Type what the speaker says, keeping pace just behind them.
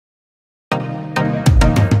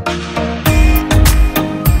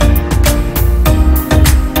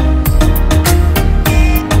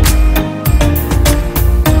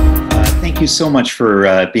Thank you so much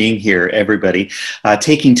for being here, everybody.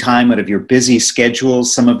 Taking time out of your busy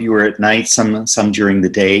schedules. Some of you are at night, some during the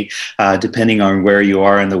day, depending on where you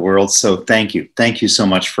are in the world. So thank you. Thank you so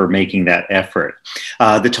much for making that effort.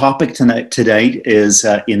 The topic today is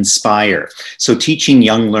Inspire. So teaching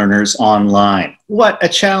young learners online. What a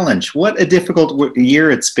challenge. What a difficult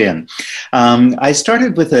year it's been. I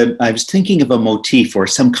started with I was thinking of a motif or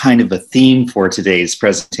some kind of a theme for today's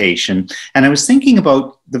presentation. And I was thinking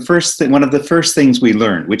about one of the first things we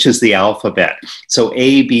learned, which is the alphabet. So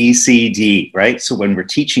A, B, C, D, right? So when we're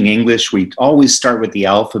teaching English, we always start with the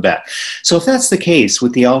alphabet. So if that's the case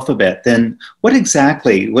with the alphabet, then what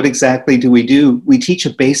exactly do we do? We teach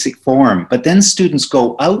a basic form, but then students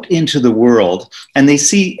go out into the world and they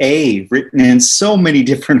see A written in so many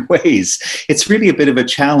different ways. It's really a bit of a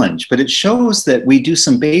challenge, but it shows that we do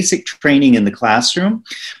some basic training in the classroom,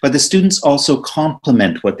 but the students also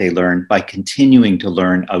complement what they learn by continuing to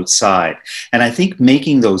learn outside. And I think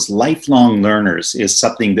making those lifelong learners is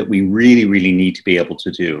something that we really, really need to be able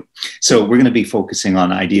to do. So we're going to be focusing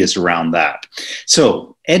on ideas around that.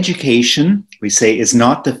 So education, we say, is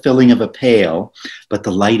not the filling of a pail, but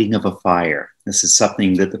the lighting of a fire. This is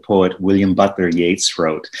something that the poet William Butler Yeats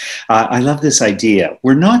wrote. I love this idea.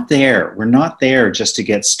 We're not there. We're not there just to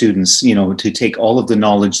get students, to take all of the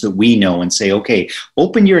knowledge that we know and say, okay,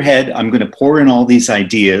 open your head. I'm going to pour in all these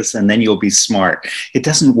ideas and then you'll be smart. It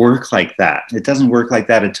doesn't work like that. It doesn't work like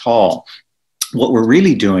that at all. What we're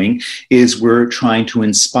really doing is we're trying to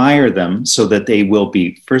inspire them so that they will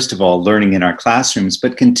be, first of all, learning in our classrooms,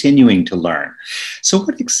 but continuing to learn. So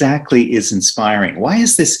what exactly is inspiring? Why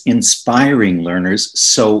is this inspiring learners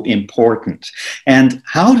so important? And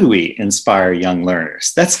how do we inspire young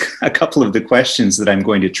learners? That's a couple of the questions that I'm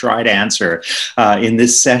going to try to answer in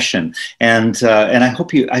this session. And I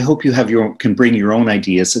hope you can bring your own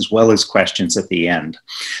ideas as well as questions at the end.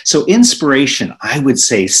 So inspiration, I would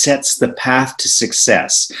say, sets the path to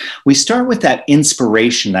success. We start with that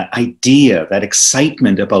inspiration, that idea, that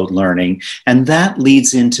excitement about learning, and that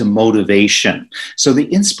leads into motivation. So the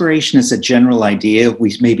inspiration is a general idea.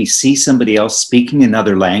 We maybe see somebody else speaking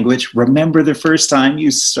another language. Remember the first time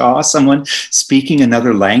you saw someone speaking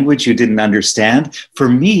another language you didn't understand? For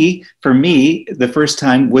me, the first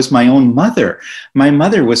time was my own mother. My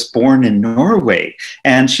mother was born in Norway,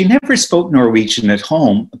 and she never spoke Norwegian at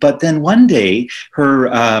home. But then one day,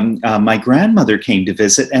 my grandmother came to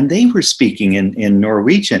visit, and they were speaking in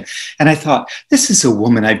Norwegian. And I thought, this is a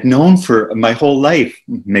woman I've known for my whole life,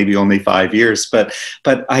 maybe only 5 years, but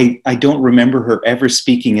I don't remember her ever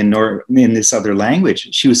speaking in this other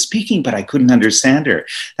language. She was speaking, but I couldn't understand her.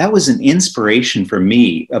 That was an inspiration for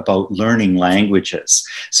me about learning languages.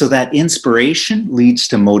 So that inspiration leads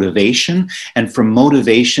to motivation, and from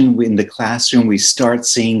motivation in the classroom, we start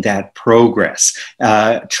seeing that progress,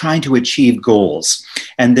 trying to achieve goals,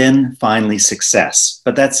 and then finally success.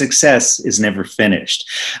 But that success is never finished.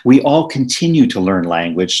 We all continue to learn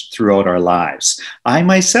language throughout our lives.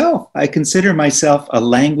 I consider myself a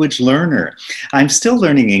language learner. I'm still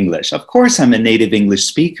learning English. Of course, I'm a native English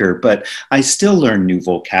speaker, but I still learn new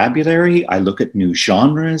vocabulary. I look at new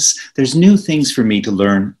genres. There's new things for me to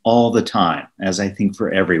learn all the time, as I think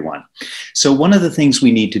for everyone. So one of the things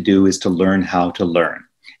we need to do is to learn how to learn.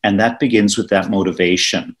 And that begins with that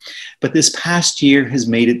motivation. But this past year has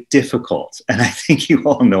made it difficult. And I think you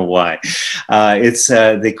all know why. It's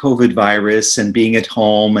the COVID virus and being at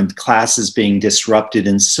home and classes being disrupted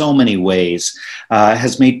in so many ways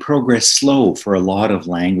has made progress slow for a lot of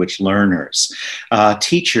language learners.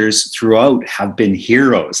 Teachers throughout have been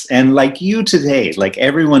heroes. And like you today, like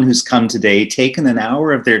everyone who's come today, taken an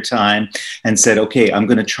hour of their time and said, okay, I'm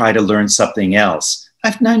going to try to learn something else.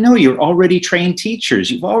 I know you're already trained teachers.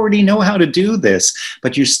 You already know how to do this,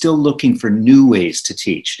 but you're still looking for new ways to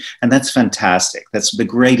teach. And that's fantastic. That's the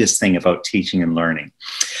greatest thing about teaching and learning.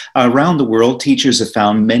 Around the world, teachers have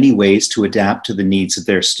found many ways to adapt to the needs of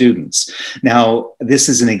their students. Now, this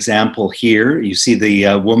is an example here. You see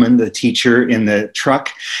the woman, the teacher in the truck,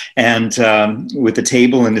 and with the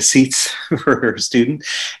table and the seats for her student.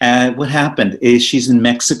 What happened is she's in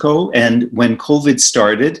Mexico, and when COVID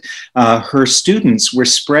started, her students were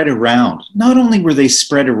spread around. Not only were they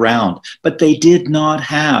spread around, but they did not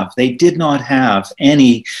have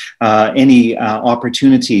any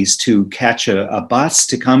opportunities to catch a bus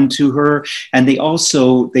to come to her, and they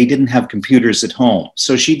didn't have computers at home.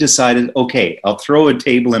 So she decided, okay, I'll throw a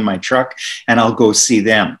table in my truck and I'll go see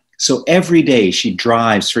them. So every day she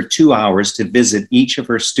drives for 2 hours to visit each of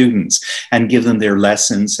her students and give them their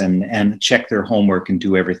lessons and check their homework and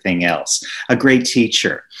do everything else. A great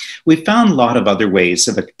teacher. We found a lot of other ways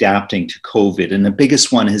of adapting to COVID, and the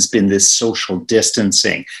biggest one has been this social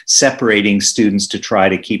distancing, separating students to try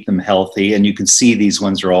to keep them healthy. And you can see these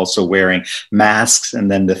ones are also wearing masks and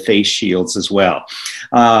then the face shields as well.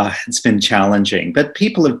 It's been challenging, but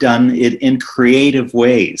people have done it in creative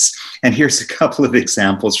ways. And here's a couple of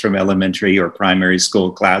examples from elementary or primary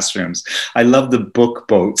school classrooms. I love the book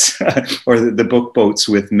boats or the book boats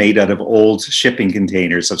made out of old shipping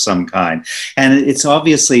containers of some kind. And it's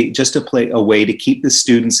obviously just a way to keep the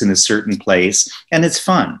students in a certain place. And it's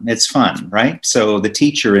fun, right? So the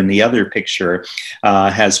teacher in the other picture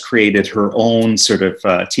has created her own sort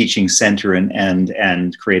of teaching center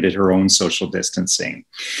and created her own social distancing.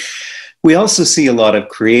 We also see a lot of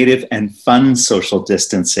creative and fun social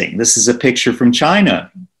distancing. This is a picture from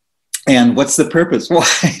China. And what's the purpose?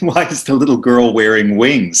 Why is the little girl wearing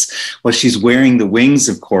wings? Well, she's wearing the wings,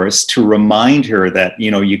 of course, to remind her that,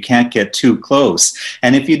 you can't get too close.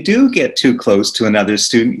 And if you do get too close to another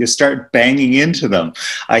student, you start banging into them.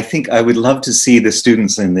 I think I would love to see the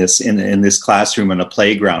students in this classroom in a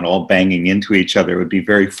playground all banging into each other. It would be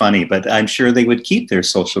very funny, but I'm sure they would keep their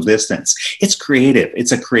social distance. It's creative.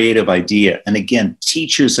 It's a creative idea. And again,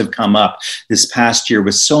 teachers have come up this past year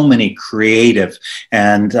with so many creative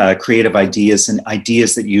ideas and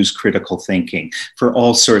ideas that use critical thinking for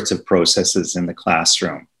all sorts of processes in the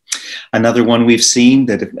classroom. Another one we've seen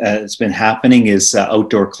that has been happening is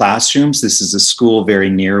outdoor classrooms. This is a school very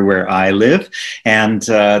near where I live, and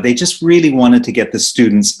they just really wanted to get the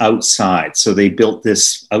students outside. So they built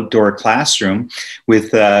this outdoor classroom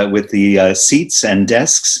with the seats and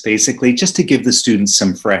desks, basically, just to give the students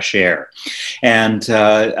some fresh air. And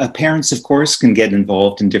parents, of course, can get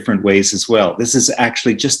involved in different ways as well. This is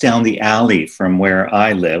actually just down the alley from where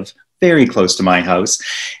I live, very close to my house,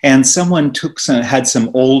 and someone had some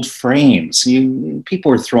old frames. People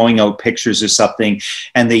were throwing out pictures or something,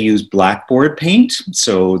 and they used blackboard paint.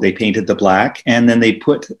 So they painted the black, and then they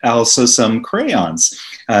put also some crayons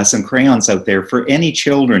out there for any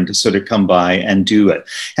children to sort of come by and do it.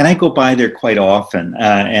 And I go by there quite often,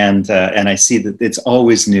 and I see that it's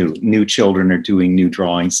always new children are doing new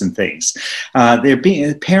drawings and things.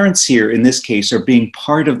 Parents here in this case are being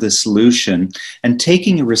part of the solution and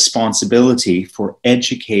taking a responsibility for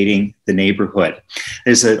educating the neighborhood.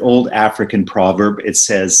 There's an old African proverb. It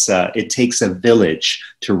says, it takes a village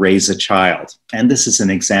to raise a child. And this is an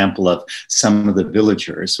example of some of the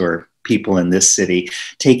villagers or people in this city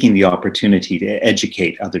taking the opportunity to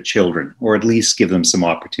educate other children, or at least give them some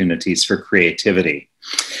opportunities for creativity.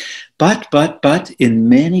 But in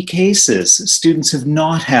many cases, students have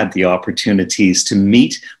not had the opportunities to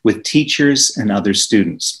meet with teachers and other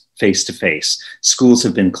students face to face. Schools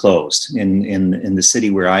have been closed. In the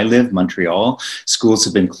city where I live, Montreal, schools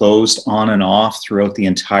have been closed on and off throughout the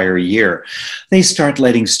entire year. They start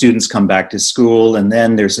letting students come back to school, and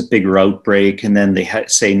then there's a bigger outbreak, and then they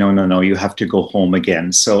say, no, you have to go home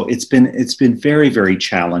again. So it's been very, very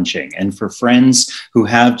challenging. And for friends who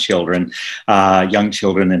have children, young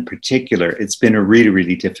children in particular, it's been a really,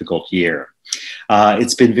 really difficult year.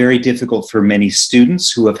 It's been very difficult for many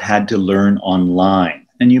students who have had to learn online.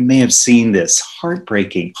 And you may have seen this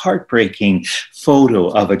heartbreaking photo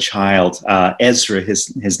of a child, Ezra,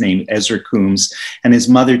 his name, Ezra Coombs, and his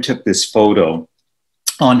mother took this photo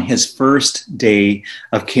on his first day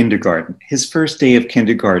of kindergarten,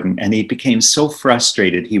 and he became so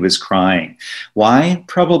frustrated he was crying. Why?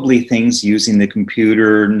 Probably things using the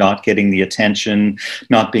computer, not getting the attention,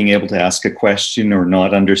 not being able to ask a question or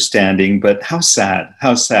not understanding, but how sad.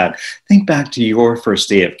 Think back to your first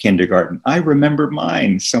day of kindergarten. I remember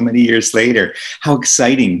mine so many years later. How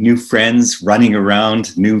exciting, new friends, running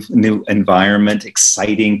around, new environment,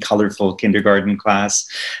 exciting, colorful kindergarten class,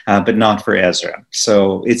 but not for Ezra.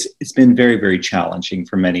 So it's been very, very challenging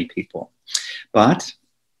for many people. But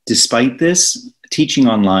despite this, teaching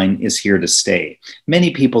online is here to stay.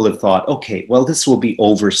 Many people have thought, okay, well, this will be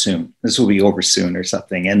over soon. Or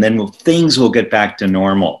something. And then things will get back to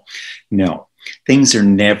normal. No, things are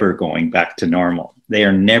never going back to normal. They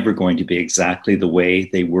are never going to be exactly the way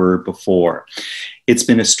they were before. It's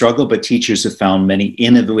been a struggle, but teachers have found many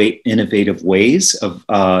innovative ways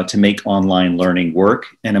to make online learning work.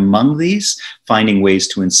 And among these, finding ways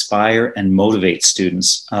to inspire and motivate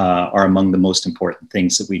students are among the most important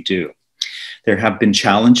things that we do. There have been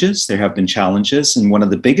challenges. And one of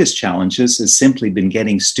the biggest challenges has simply been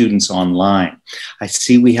getting students online. I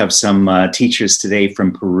see we have some teachers today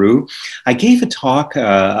from Peru. I gave a talk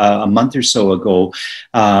a month or so ago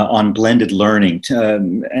on blended learning,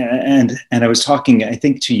 and I was talking, I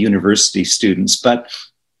think, to university students, but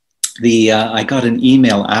I got an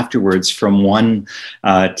email afterwards from one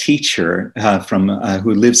teacher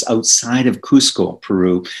who lives outside of Cusco,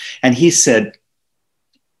 Peru, and he said,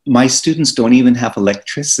 my students don't even have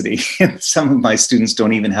electricity. Some of my students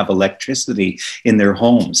don't even have electricity in their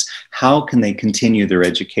homes. How can they continue their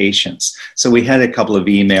educations? So we had a couple of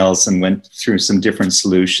emails and went through some different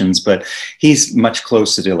solutions, but he's much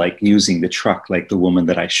closer to like using the truck, like the woman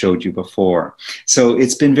that I showed you before. So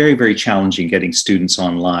it's been very, very challenging getting students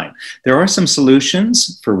online. There are some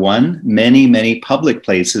solutions. For one, many public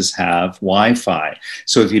places have Wi-Fi.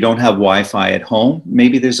 So if you don't have Wi-Fi at home,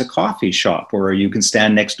 maybe there's a coffee shop, or you can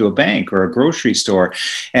stand next to a bank or a grocery store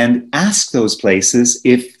and ask those places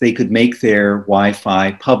if they could make their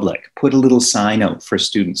Wi-Fi public. Put a little sign out for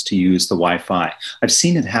students to use the Wi-Fi. I've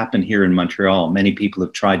seen it happen here in Montreal. Many people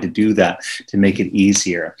have tried to do that to make it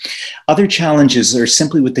easier. Other challenges are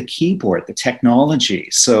simply with the keyboard, the technology.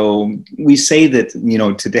 So we say that, you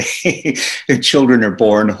know, today children are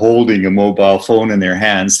born holding a mobile phone in their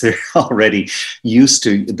hands. They're already used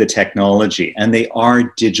to the technology and they are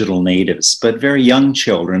digital natives, but very young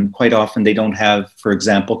children, quite often they don't have, for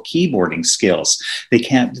example, keyboarding skills.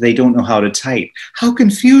 They don't know how to type. How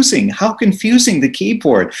confusing the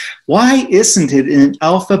keyboard. Why isn't it in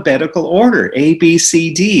alphabetical order, A, B,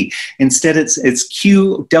 C, D? Instead it's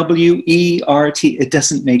Q, W, E, R, T. It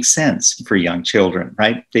doesn't make sense for young children,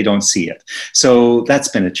 right? They don't see it. So that's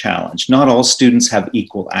been a challenge. Not all students have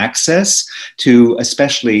equal access to,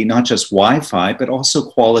 especially not just Wi-Fi, but also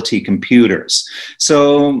quality computers.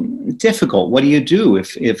 So difficult. What do you do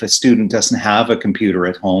if a student doesn't have a computer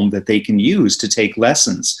at home that they can use to take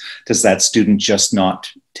lessons? Does that student just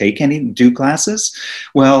not do classes?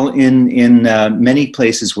 Well, in many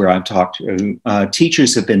places where I've talked to,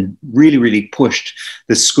 teachers have been really pushed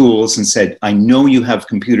the schools and said, I know you have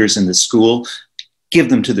computers in the school. Give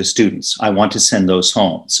them to the students. I want to send those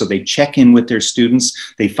home. So they check in with their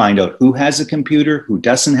students. They find out who has a computer, who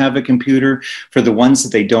doesn't have a computer. For the ones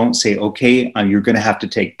that they don't, say, okay, you're going to have to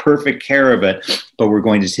take perfect care of it, but we're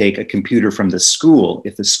going to take a computer from the school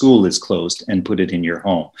if the school is closed and put it in your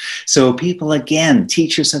home. So people, again,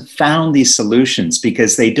 teachers have found these solutions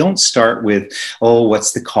because they don't start with, oh,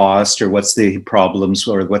 what's the cost or what's the problems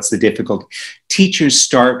or what's the difficulty. Teachers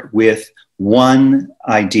start with one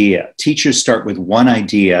idea. Teachers start with one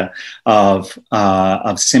idea of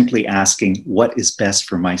simply asking, what is best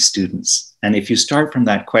for my students? And if you start from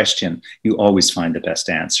that question, you always find the best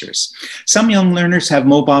answers. Some young learners have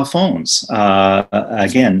mobile phones.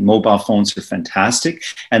 Again, mobile phones are fantastic,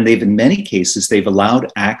 and in many cases, they've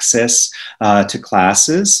allowed access to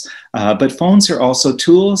classes. But phones are also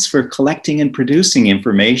tools for collecting and producing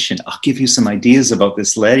information. I'll give you some ideas about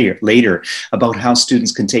this later about how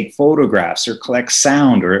students can take photographs or collect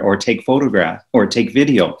sound or take photograph or take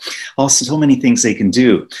video. Also, so many things they can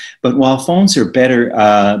do. But while phones are better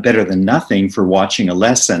than nothing for watching a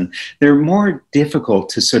lesson, they're more difficult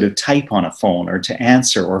to sort of type on a phone or to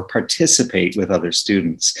answer or participate with other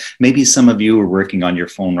students. Maybe some of you are working on your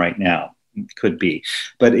phone right now. Could be,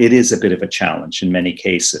 but it is a bit of a challenge in many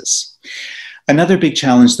cases. Another big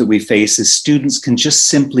challenge that we face is students can just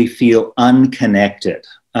simply feel unconnected.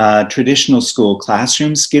 Traditional school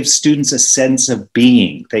classrooms give students a sense of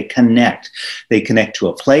being. They connect. They connect to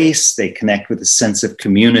a place. They connect with a sense of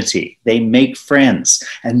community. They make friends.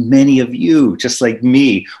 And many of you, just like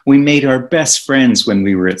me, we made our best friends when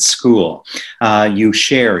we were at school. You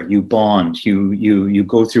share, you bond, you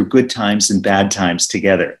go through good times and bad times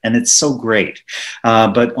together. And it's so great.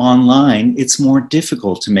 But online, it's more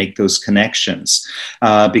difficult to make those connections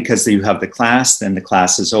because you have the class, then the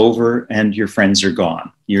class is over and your friends are gone.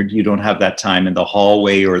 You don't have that time in the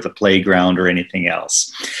hallway or the playground or anything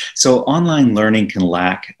else. So online learning can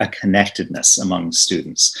lack a connectedness among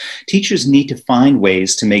students. Teachers need to find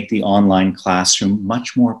ways to make the online classroom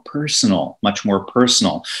much more personal.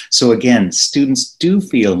 So again, students do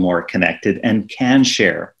feel more connected and can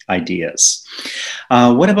share ideas.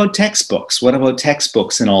 What about textbooks? What about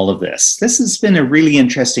textbooks in all of this? This has been a really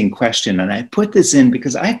interesting question, and I put this in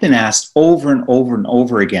because I've been asked over and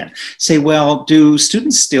over again. Say, well, do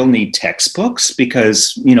students still need textbooks?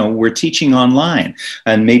 Because, you know, we're teaching online,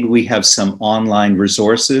 and maybe we have some online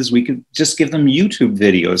resources. We could just give them YouTube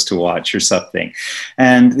videos to watch or something.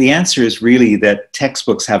 And the answer is really that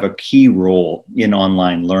textbooks have a key role in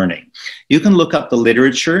online learning. You can look up the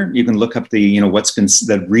literature, you can look up the, what's been,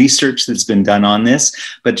 the research that's been done on this,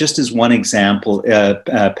 but just as one example,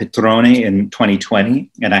 Petrone in 2020,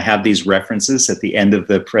 and I have these references at the end of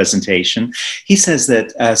the presentation, he says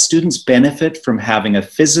that students benefit from having a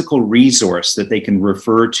physical resource that they can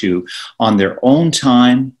refer to on their own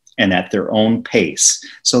time and at their own pace.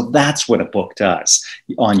 So that's what a book does,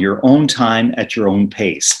 on your own time, at your own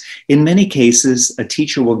pace. In many cases, a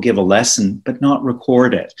teacher will give a lesson, but not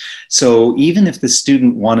record it. So even if the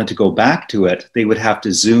student wanted to go back to it, they would have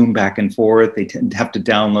to Zoom back and forth. They'd have to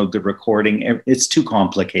download the recording. It's too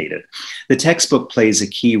complicated. The textbook plays a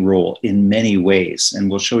key role in many ways, and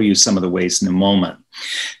we'll show you some of the ways in a moment.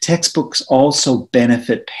 Textbooks also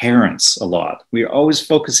benefit parents a lot. We're always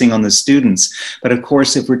focusing on the students, but of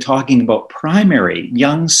course, if we're talking about primary,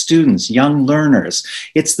 young students, young learners,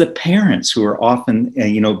 it's the parents who are often,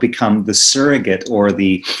 become the surrogate or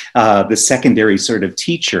the secondary sort of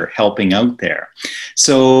teacher helping out there.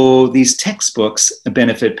 So these textbooks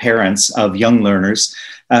benefit parents of young learners,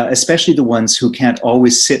 especially the ones who can't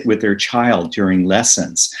always sit with their child during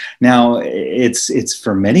lessons. Now, it's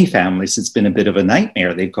for many families, it's been a bit of a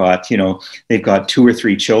nightmare. They've got 2 or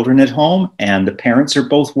 3 children at home, and the parents are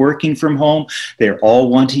both working from home. They all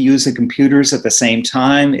want to use the computers at the same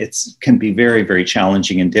time. It can be very, very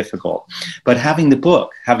challenging and difficult. But having the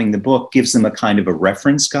book gives them a kind of a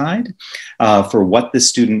reference guide for what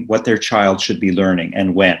their child should be learning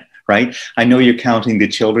and when. Right? I know you're counting the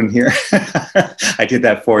children here. I did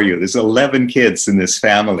that for you. There's 11 kids in this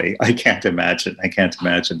family. I can't imagine.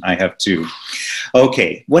 I have 2.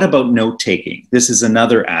 Okay, what about note-taking? This is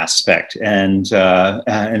another aspect and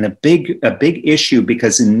a big issue,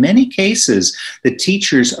 because in many cases, the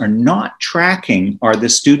teachers are not tracking, are the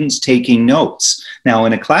students taking notes? Now,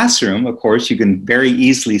 in a classroom, of course, you can very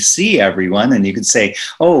easily see everyone, and you can say,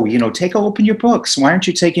 oh, open your books. Why aren't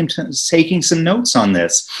you taking some notes on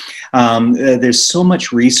this? There's so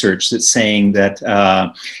much research that's saying that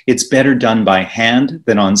it's better done by hand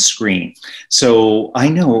than on screen. So I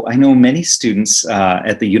know many students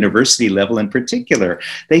at the university level in particular,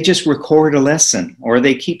 they just record a lesson or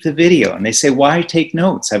they keep the video and they say, why take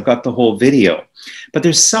notes? I've got the whole video. But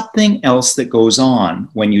there's something else that goes on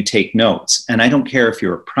when you take notes. And I don't care if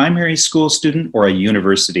you're a primary school student or a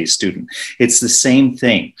university student. It's the same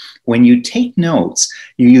thing. When you take notes,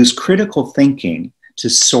 you use critical thinking to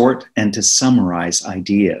sort and to summarize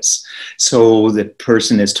ideas. So the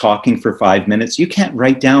person is talking for 5 minutes. You can't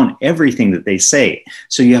write down everything that they say.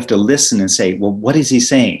 So you have to listen and say, well, what is he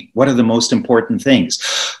saying? What are the most important things?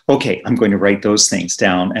 Okay, I'm going to write those things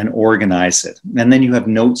down and organize it. And then you have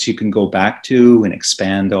notes you can go back to and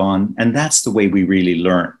expand on. And that's the way we really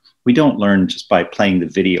learn. We don't learn just by playing the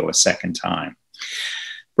video a second time.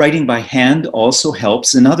 Writing by hand also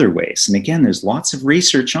helps in other ways. And again, there's lots of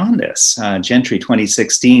research on this. Gentry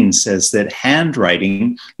 2016 says that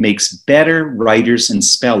handwriting makes better writers and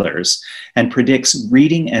spellers and predicts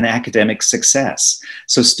reading and academic success.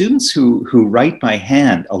 So students who write by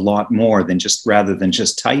hand a lot more rather than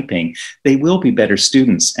just typing, they will be better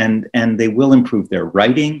students and they will improve their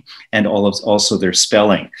writing and also their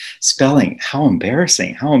spelling. Spelling, how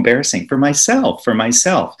embarrassing for myself.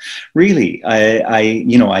 Really,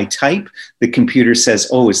 I type, the computer says,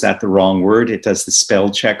 oh, is that the wrong word? It does the spell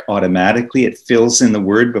check automatically. It fills in the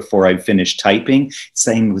word before I finish typing.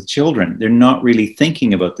 Same with children. They're not really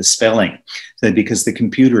thinking about the spelling because the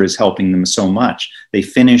computer is helping them so much. They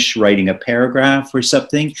finish writing a paragraph or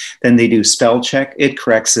something, then they do spell check, it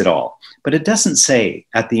corrects it all. But it doesn't say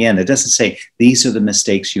at the end, these are the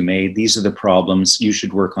mistakes you made, these are the problems, you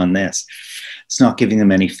should work on this. It's not giving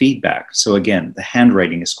them any feedback. So again, the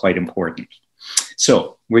handwriting is quite important.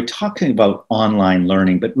 So we're talking about online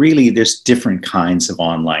learning, but really there's different kinds of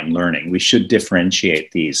online learning. We should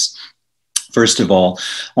differentiate these. First of all,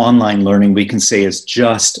 online learning we can say is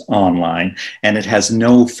just online and it has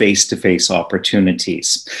no face-to-face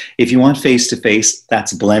opportunities. If you want face-to-face,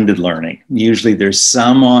 that's blended learning. Usually there's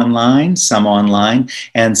some online,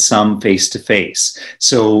 and some face-to-face.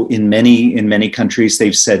 So in many countries,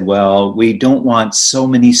 they've said, well, we don't want so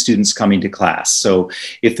many students coming to class. So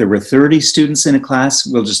if there were 30 students in a class,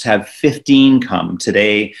 we'll just have 15 come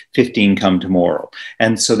today, 15 come tomorrow.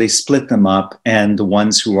 And so they split them up, and the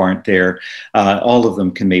ones who aren't there, all of them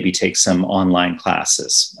can maybe take some online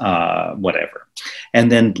classes, whatever.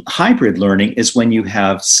 And then hybrid learning is when you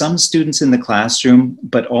have some students in the classroom,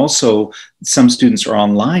 but also some students are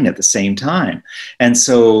online at the same time. And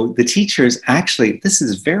so the teachers actually, this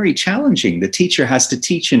is very challenging. The teacher has to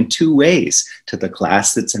teach in two ways, to the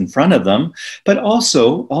class that's in front of them, but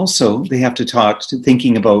also they have to talk to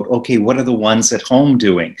thinking about, okay, what are the ones at home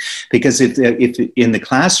doing? Because if in the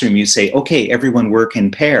classroom you say, okay, everyone work in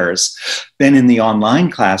pairs, then in the online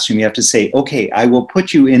classroom you have to say, okay, I will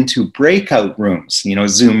put you into breakout rooms,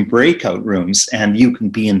 Zoom breakout rooms, and you can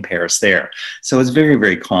be in pairs there. So it's very,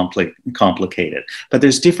 very complicated. But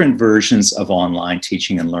there's different versions of online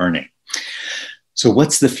teaching and learning. So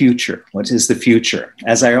what's the future? What is the future?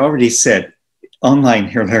 As I already said,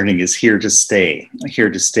 online learning is here to stay.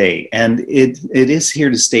 And it is here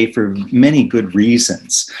to stay for many good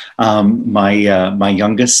reasons. My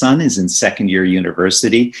youngest son is in second year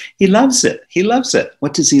university. He loves it.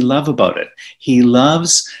 What does he love about it? He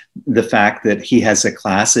loves the fact that he has a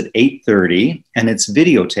class at 8:30 and it's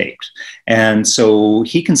videotaped. And so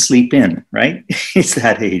he can sleep in, right? He's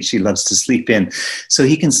that age. He loves to sleep in. So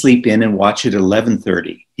he can sleep in and watch it at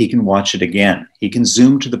 11:30. He can watch it again. He can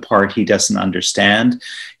zoom to the part he doesn't understand.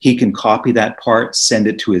 He can copy that part, send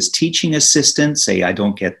it to his teaching assistant, say, I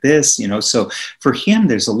don't get this, So for him,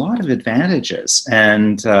 there's a lot of advantages.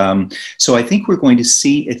 And so I think we're going to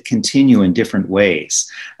see it continue in different ways.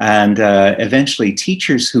 And eventually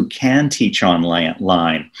teachers who can teach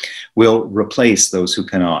online will replace those who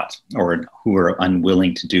cannot or who are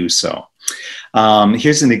unwilling to do so.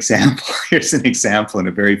 Here's an example and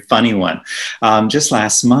a very funny one. Just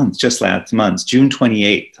last month, June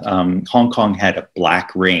 28th, Hong Kong had a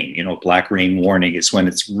black rain. Black rain warning is when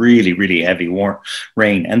it's really, really heavy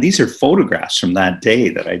rain. And these are photographs from that day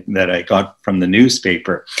that I got from the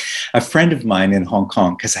newspaper. A friend of mine in Hong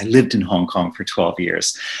Kong, because I lived in Hong Kong for 12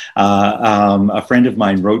 years, a friend of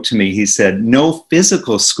mine wrote to me, he said, no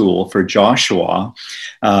physical school for Joshua,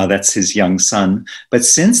 that's his young son, but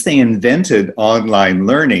since they invented online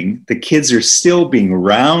learning, the kids are still being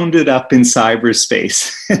rounded up in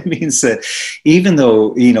cyberspace. It means that even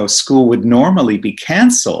though, school would normally be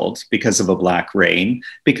canceled because of a black rain,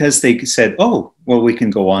 because they said, oh, well, we can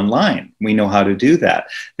go online. We know how to do that.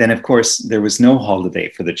 Then, of course, there was no holiday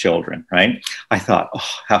for the children, right? I thought, oh,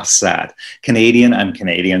 how sad. I'm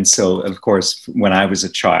Canadian. So, of course, when I was a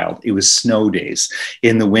child, it was snow days.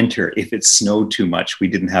 In the winter, if it snowed too much, we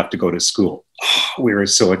didn't have to go to school. Oh, we were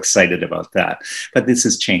so excited about that. But this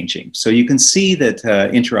is changing. So you can see that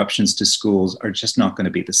interruptions to schools are just not going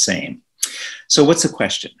to be the same. So what's the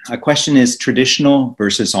question? A question is traditional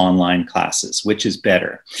versus online classes, which is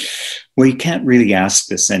better? Well, you can't really ask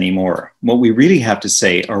this anymore. What we really have to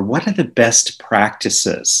say are, what are the best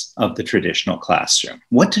practices of the traditional classroom?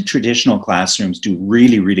 What do traditional classrooms do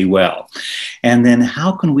really, really well? And then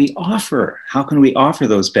how can we offer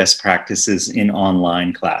those best practices in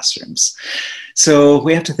online classrooms? So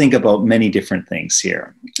we have to think about many different things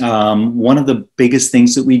here. One of the biggest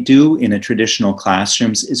things that we do in a traditional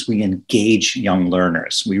classrooms is we engage young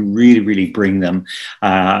learners. We really, really bring them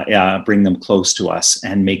close to us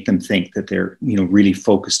and make them think that they're really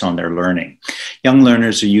focused on their learning. Young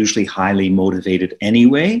learners are usually highly motivated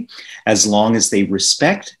anyway, as long as they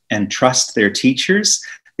respect and trust their teachers.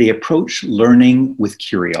 They approach learning with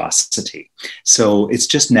curiosity. So it's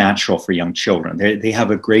just natural for young children. They have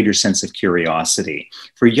a greater sense of curiosity.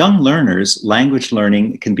 For young learners, language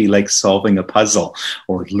learning can be like solving a puzzle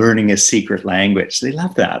or learning a secret language. They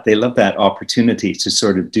love that. They love that opportunity to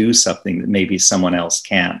sort of do something that maybe someone else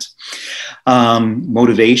can't.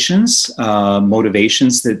 Motivations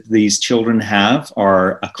that these children have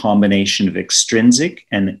are a combination of extrinsic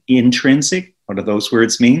and intrinsic. What do those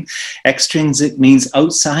words mean? Extrinsic means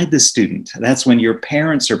outside the student. That's when your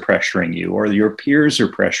parents are pressuring you, or your peers are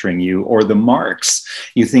pressuring you, or the marks.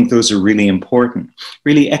 You think those are really important.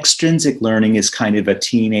 Really, extrinsic learning is kind of a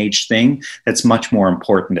teenage thing that's much more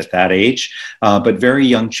important at that age. But very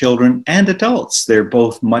young children and adults, they're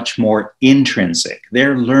both much more intrinsic.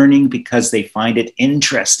 They're learning because they find it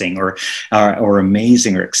interesting or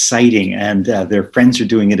amazing or exciting, and their friends are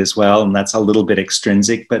doing it as well, and that's a little bit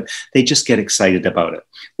extrinsic, but they just get excited about it.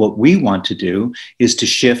 What we want to do is to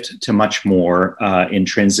shift to much more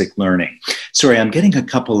intrinsic learning. Sorry, I'm getting a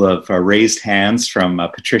couple of raised hands from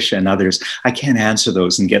Patricia and others. I can't answer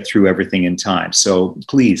those and get through everything in time. So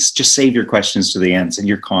please just save your questions to the ends and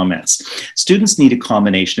your comments. Students need a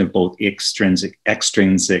combination of both extrinsic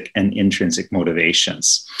and intrinsic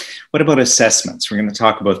motivations. What about assessments? We're going to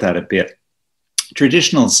talk about that a bit.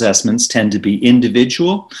 Traditional assessments tend to be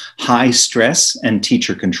individual, high stress, and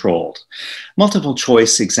teacher controlled. Multiple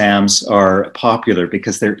choice exams are popular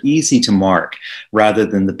because they're easy to mark rather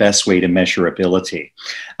than the best way to measure ability.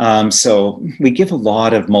 So we give a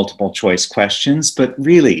lot of multiple choice questions, but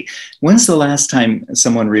really, when's the last time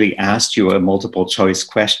someone really asked you a multiple choice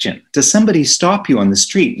question? Does somebody stop you on the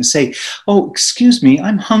street and say, "Oh, excuse me,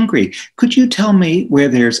 I'm hungry. Could you tell me where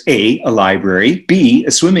there's A, a library, B,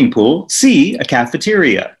 a swimming pool, C, a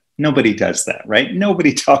cafeteria?" Nobody does that, right?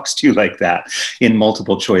 Nobody talks to you like that in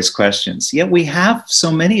multiple choice questions. Yet we have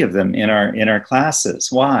so many of them in our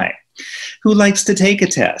classes. Why? Who likes to take a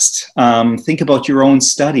test? Think about your own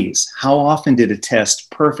studies. How often did a test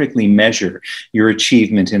perfectly measure your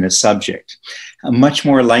achievement in a subject? Much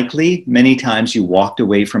more likely, many times you walked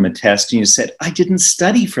away from a test and you said, "I didn't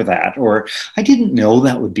study for that," or "I didn't know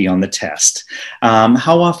that would be on the test."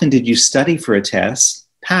 How often did you study for a test,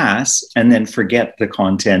 pass, and then forget the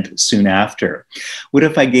content soon after? What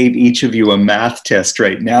if I gave each of you a math test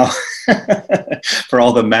right now for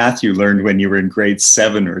all the math you learned when you were in grade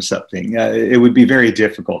 7 or something? It would be very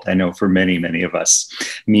difficult, I know, for many, many of us,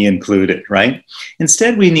 me included, right?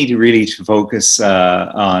 Instead, we need to really focus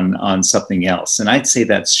on something else. And I'd say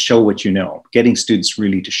that's show what you know, getting students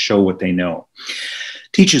really to show what they know.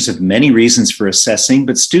 Teachers have many reasons for assessing,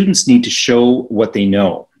 but students need to show what they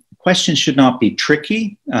know. Questions should not be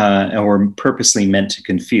tricky or purposely meant to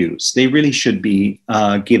confuse. They really should be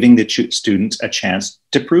giving the students a chance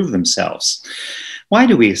to prove themselves. Why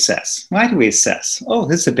do we assess? Why do we assess? Oh,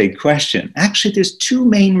 this is a big question. Actually, there's two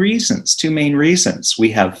main reasons.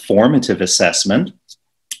 We have formative assessment,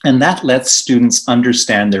 and that lets students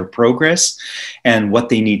understand their progress and what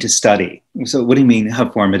they need to study. So what do you mean,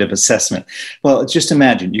 have formative assessment? Well, just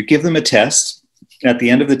imagine you give them a test. At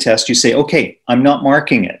the end of the test, you say, "Okay, I'm not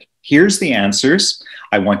marking it. Here's the answers.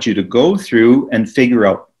 I want you to go through and figure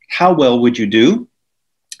out how well would you do.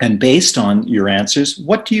 And based on your answers,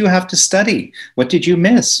 what do you have to study? What did you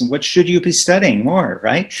miss? What should you be studying more,"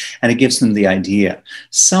 right? And it gives them the idea.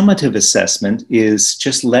 Summative assessment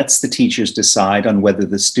just lets the teachers decide on whether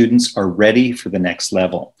the students are ready for the next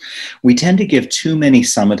level. We tend to give too many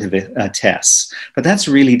summative tests, but that's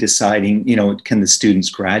really deciding, can the students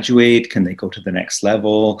graduate? Can they go to the next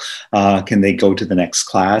level? Can they go to the next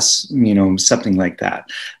class? Something like that.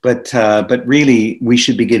 But really, we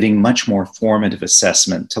should be giving much more formative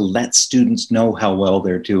assessment to let students know how well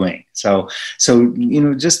they're doing. So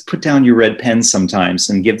just put down your red pen sometimes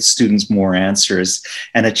and give the students more answers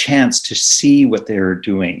and a chance to see what they're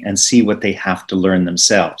doing and see what they have to learn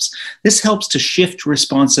themselves. This helps to shift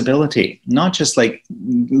responsibility, not just like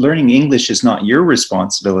learning English is not your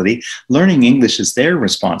responsibility. Learning English is their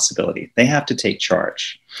responsibility. They have to take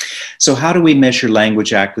charge. So how do we measure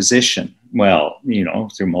language acquisition? Well,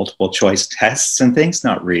 through multiple choice tests and things?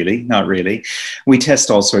 Not really. We test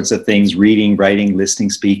all sorts of things: reading, writing,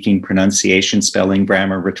 listening, speaking, pronunciation, spelling,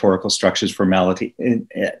 grammar, rhetorical structures, formality.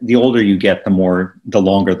 The older you get, the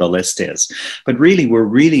longer the list is. But really, we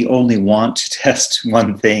really only want to test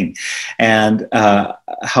one thing. And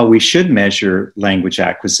how we should measure language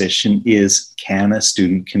acquisition is, can a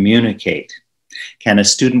student communicate? Can a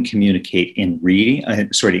student communicate in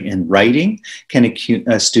writing? Can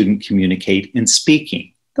a student communicate in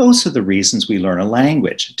speaking? Those are the reasons we learn a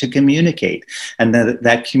language, to communicate. And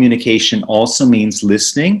that communication also means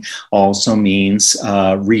listening, also means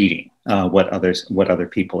reading. What other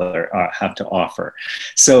people have to offer.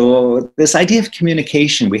 So this idea of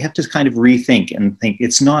communication, we have to kind of rethink and think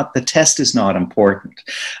the test is not important.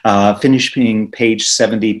 Finishing page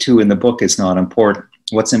 72 in the book is not important.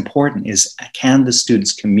 What's important is, can the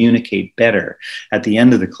students communicate better at the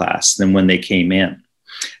end of the class than when they came in?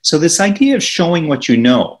 So this idea of showing what you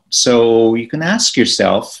know. So you can ask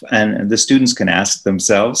yourself, and the students can ask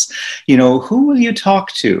themselves, who will you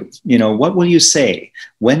talk to? What will you say?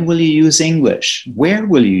 When will you use English? Where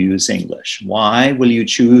will you use English? Why will you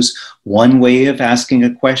choose one way of asking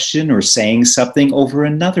a question or saying something over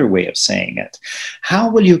another way of saying it?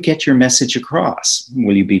 How will you get your message across?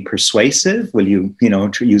 Will you be persuasive? Will you,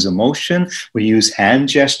 use emotion? Will you use hand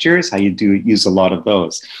gestures? You use a lot of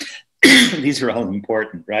those. These are all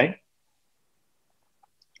important, right?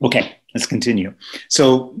 Okay, let's continue.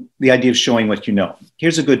 So the idea of showing what you know.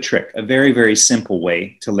 Here's a good trick, a very, very simple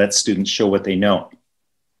way to let students show what they know.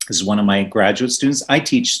 This is one of my graduate students. I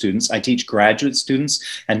teach graduate students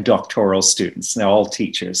and doctoral students. They're all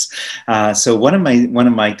teachers. So one of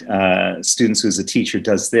my students who's a teacher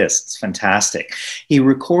does this. It's fantastic. He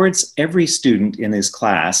records every student in his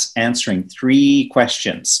class answering 3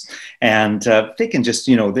 questions, and they can just,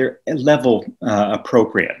 they're level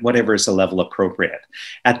appropriate, whatever is a level appropriate.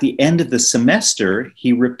 At the end of the semester,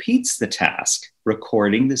 he repeats the task,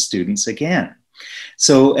 recording the students again.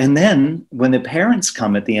 So, and then when the parents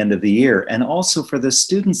come at the end of the year, and also for the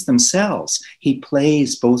students themselves, he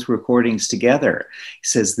plays both recordings together. He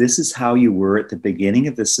says, this is how you were at the beginning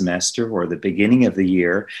of the semester or the beginning of the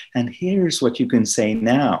year, and here's what you can say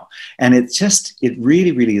now. And it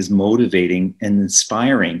really, really is motivating and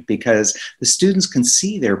inspiring, because the students can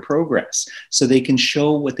see their progress, so they can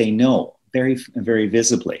show what they know very, very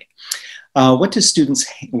visibly.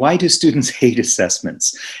 Why do students hate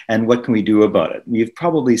assessments, and what can we do about it? You've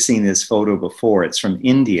probably seen this photo before. It's from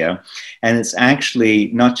India, and it's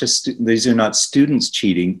actually not just, these are not students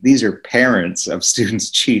cheating, these are parents of students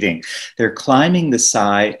cheating. They're climbing the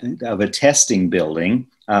side of a testing building,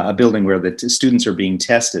 a building where the students are being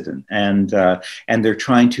tested, and they're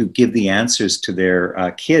trying to give the answers to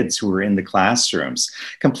their kids who are in the classrooms.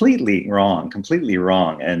 Completely wrong,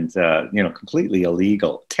 and completely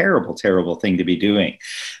illegal. Terrible, terrible thing to be doing.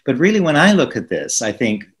 But really, when I look at this, I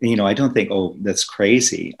think, I don't think, oh, that's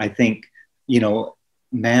crazy. I think,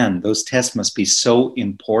 man, those tests must be so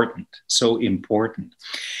important, so important.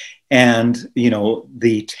 And,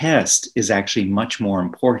 the test is actually much more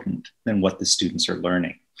important than what the students are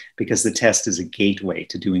learning, because the test is a gateway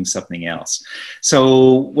to doing something else.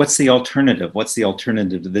 So what's the alternative? What's the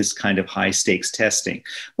alternative to this kind of high stakes testing?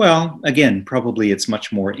 Well, again, probably it's much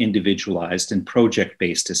more individualized and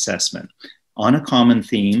project-based assessment. On a common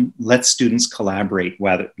theme, let students collaborate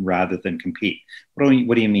rather than compete.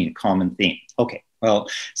 What do you mean, common theme? Okay. Well,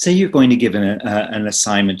 say you're going to give an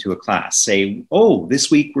assignment to a class. Say, oh,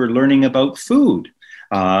 this week we're learning about food,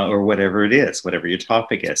 or whatever it is, whatever your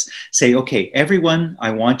topic is. Say, okay, everyone,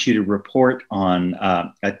 I want you to report on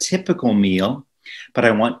a typical meal, but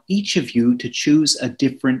I want each of you to choose a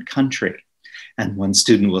different country. And one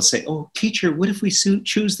student will say, oh, teacher, what if we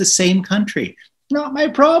choose the same country? Not my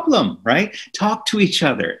problem, right? Talk to each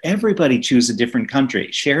other. Everybody choose a different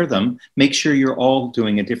country. Share them. Make sure you're all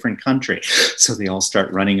doing a different country. So they all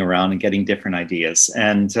start running around and getting different ideas.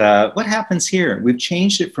 And what happens here? We've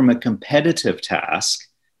changed it from a competitive task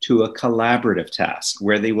to a collaborative task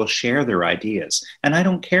where they will share their ideas. And I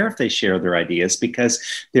don't care if they share their ideas, because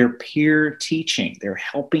they're peer teaching. They're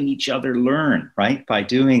helping each other learn, right, by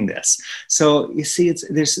doing this. So you see,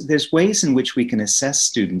 there's ways in which we can assess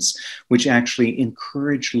students which actually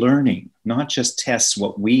encourage learning, not just tests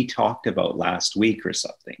what we talked about last week or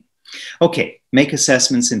something. Okay, make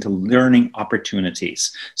assessments into learning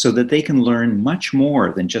opportunities so that they can learn much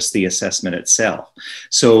more than just the assessment itself.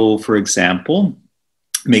 So, for example,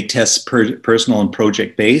 make tests personal and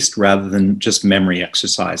project-based rather than just memory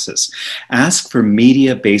exercises. Ask for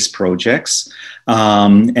media-based projects,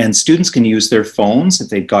 and students can use their phones, if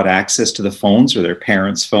they've got access to the phones or their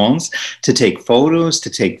parents' phones, to take photos,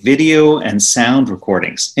 to take video and sound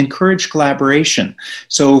recordings. Encourage collaboration.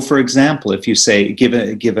 So, for example, if you say, give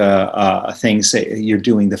a thing, say you're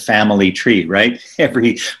doing the family tree, right?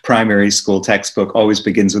 Every primary school textbook always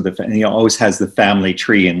begins with always has the family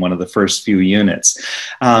tree in one of the first few units.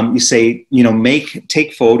 You say,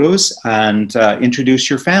 take photos and introduce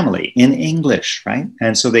your family in English, right?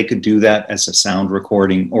 And so they could do that as a sound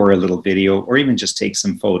recording or a little video, or even just take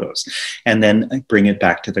some photos and then bring it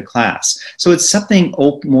back to the class. So it's something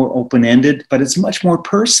more open-ended, but it's much more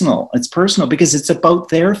personal. It's personal because it's about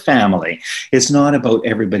their family. It's not about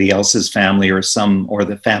everybody else's family or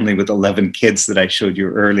the family with 11 kids that I showed you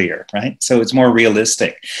earlier, right? So it's more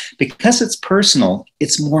realistic. Because it's personal,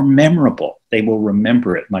 it's more memorable. They will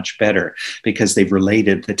remember it much better because they've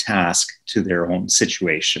related the task to their own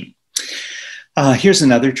situation. Here's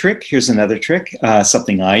another trick.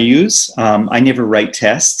 Something I use. I never write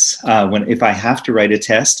tests. If I have to write a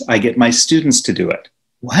test, I get my students to do it.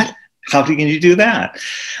 What? How can you do that?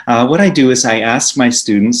 What I do is I ask my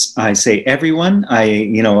students, I say, everyone,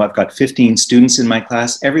 I've got 15 students in my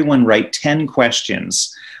class, everyone write 10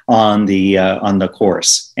 questions on the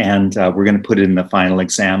course, and we're going to put it in the final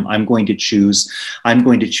exam. I'm going to choose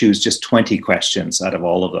just 20 questions out of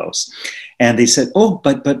all of those. And they said, oh,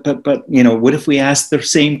 but what if we ask the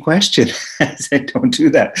same question? I said, don't do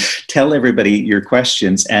that. Tell everybody your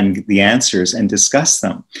questions and the answers and discuss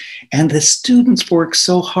them. And the students work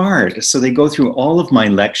so hard. So they go through all of my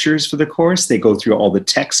lectures for the course. They go through all the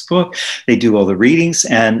textbook. They do all the readings,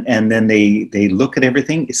 and then they look at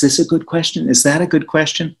everything. Is this a good question? Is that a good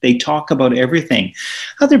question? They talk about everything.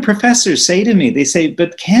 Other professors say to me, they say,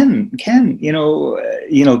 but Ken,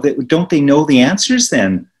 don't they know the answers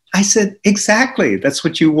then? I said, exactly. That's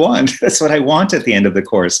what you want. That's what I want at the end of the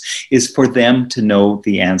course, is for them to know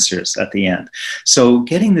the answers at the end. So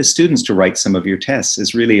getting the students to write some of your tests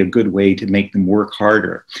is really a good way to make them work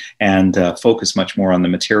harder and focus much more on the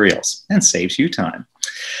materials, and saves you time.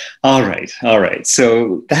 All right.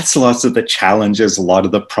 So that's lots of the challenges, a lot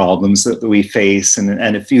of the problems that we face,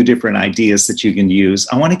 and a few different ideas that you can use.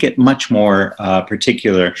 I want to get much more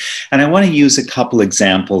particular, and I want to use a couple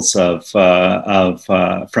examples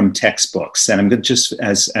from textbooks. And I'm going to just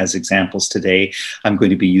as examples today, I'm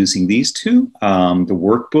going to be using these two, the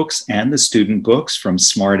workbooks and the student books from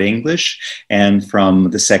Smart English and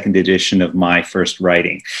from the second edition of My First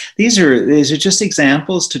Writing. These are just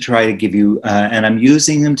examples to try to give you, and I'm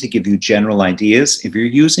using them to give you general ideas. If you're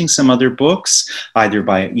using some other books, either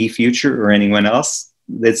by eFuture or anyone else,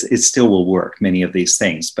 it still will work, many of these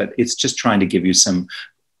things, but it's just trying to give you some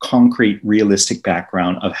concrete, realistic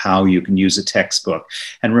background of how you can use a textbook.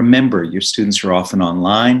 And remember, your students are often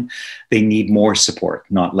online. They need more support,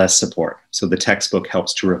 not less support. So the textbook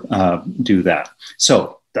helps to do that.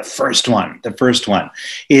 So the first one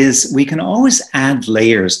is we can always add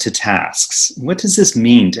layers to tasks. What does this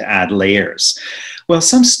mean, to add layers? Well,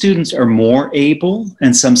 some students are more able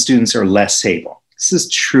and some students are less able. This is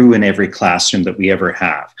true in every classroom that we ever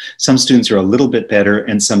have. Some students are a little bit better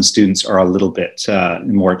and some students are a little bit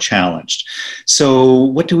more challenged. So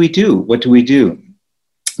what do we do?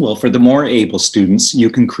 Well, for the more able students, you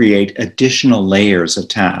can create additional layers of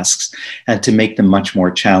tasks to make them much more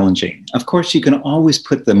challenging. Of course, you can always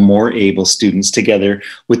put the more able students together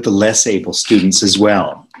with the less able students as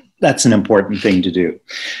well. That's an important thing to do.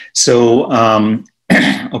 So,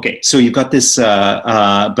 okay, so you've got this,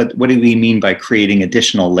 but what do we mean by creating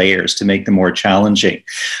additional layers to make them more challenging?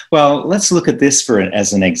 Well, let's look at this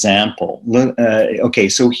as an example. Okay,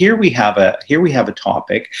 so here we have a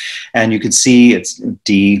topic, and you can see it's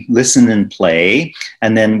D, listen and play,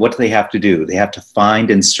 and then what do they have to do? They have to find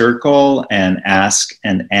and circle and ask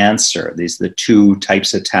and answer. These are the two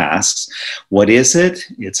types of tasks. What is it?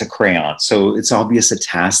 It's a crayon. So it's obvious a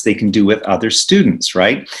task they can do with other students,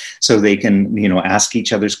 right? So they can, ask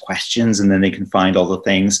each other's questions, and then they can find all the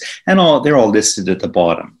things, and they're all listed at the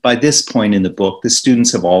bottom. By this point in the book, the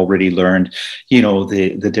students have already learned,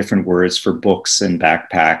 the different words for books and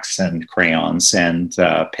backpacks and crayons and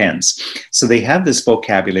pens. So they have this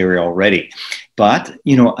vocabulary already. But,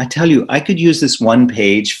 I tell you, I could use this one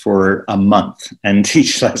page for a month and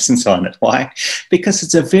teach lessons on it. Why? Because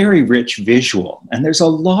it's a very rich visual, and there's a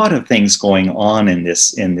lot of things going on in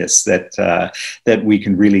this that we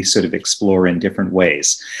can really sort of explore in different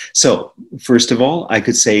ways. So, first of all, I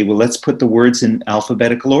could say, well, let's put the words in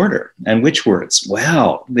alphabetical order. And which words?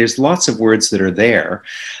 Well, there's lots of words that are there,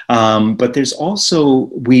 but there's also,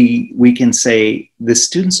 we can say, the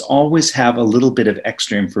students always have a little bit of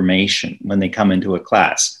extra information when they come into a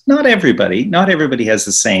class. Not everybody has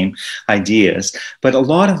the same ideas, but a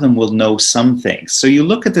lot of them will know some things. So you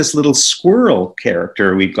look at this little squirrel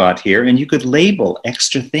character we've got here, and you could label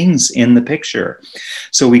extra things in the picture.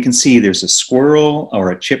 So we can see there's a squirrel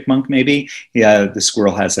or a chipmunk maybe. The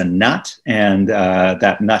squirrel has a nut, and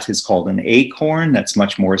that nut is called an acorn. That's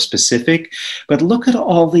much more specific. But look at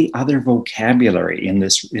all the other vocabulary in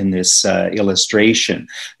this illustration.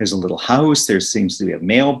 There's a little house, there seems to be a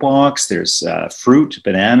mailbox, there's fruit,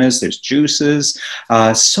 bananas, there's juices,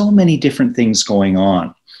 so many different things going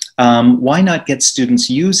on. Why not get students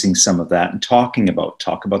using some of that and talk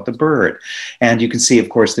about the bird? And you can see, of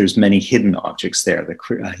course, there's many hidden objects there,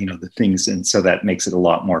 the things, and so that makes it a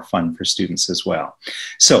lot more fun for students as well.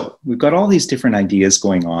 So we've got all these different ideas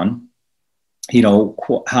going on.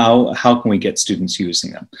 How can we get students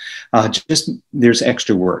using them? There's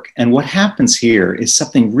extra work. And what happens here is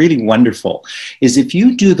something really wonderful, is if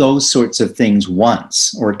you do those sorts of things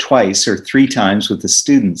once or twice or 3 times with the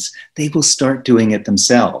students, they will start doing it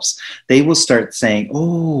themselves. They will start saying,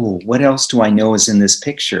 oh, what else do I know is in this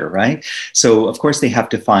picture, right? So of course they have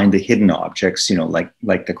to find the hidden objects,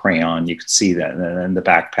 like the crayon, you can see that, and the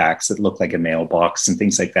backpacks that look like a mailbox and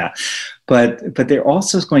things like that. But they're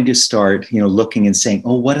also going to start, looking and saying,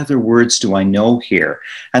 oh, what other words do I know here?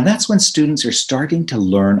 And that's when students are starting to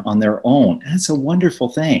learn on their own. And it's a wonderful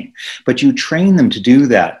thing. But you train them to do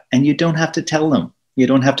that, and you don't have to tell them. You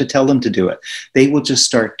don't have to tell them to do it. They will just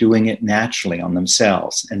start doing it naturally on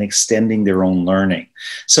themselves and extending their own learning.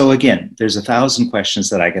 So again, there's 1,000 questions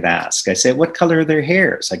that I could ask. I say, what color are their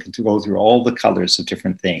hairs? I could go through all the colors of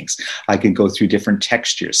different things. I could go through different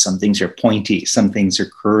textures. Some things are pointy, some things are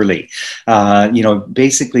curly.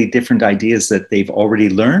 Basically different ideas that they've already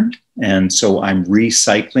learned. And so I'm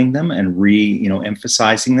recycling them and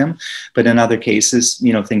emphasizing them. But in other cases,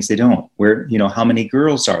 things they don't. How many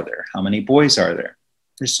girls are there? How many boys are there?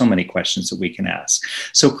 There's so many questions that we can ask.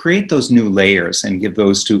 So create those new layers and give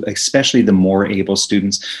those to especially the more able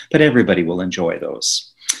students, but everybody will enjoy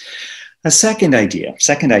those. A second idea,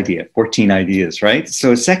 14 ideas, right?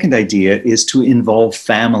 So a second idea is to involve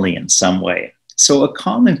family in some way. So a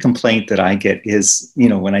common complaint that I get is,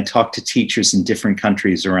 when I talk to teachers in different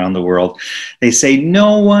countries around the world, they say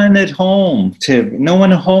no one at home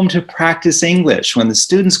to practice English. When the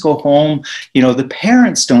students go home, the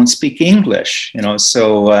parents don't speak English.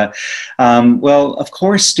 Well, of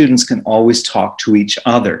course, students can always talk to each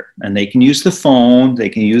other, and they can use the phone, they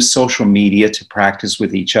can use social media to practice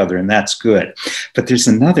with each other, and that's good. But there's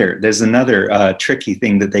another tricky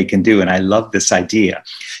thing that they can do, and I love this idea.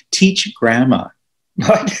 Teach grammar.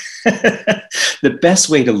 The best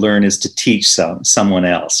way to learn is to teach someone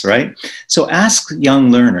else, right? So ask young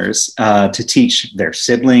learners to teach their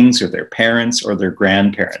siblings or their parents or their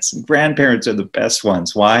grandparents. And grandparents are the best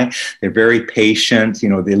ones. Why? They're very patient.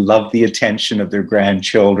 They love the attention of their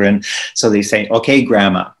grandchildren. So they say, okay,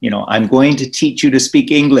 grandma, I'm going to teach you to speak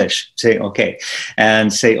English. Say, okay.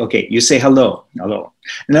 And say, okay, you say hello. Hello.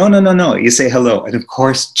 No. You say hello. And of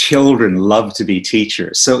course, children love to be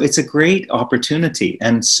teachers. So it's a great opportunity.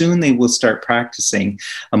 And soon they will start practicing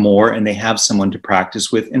more, and they have someone to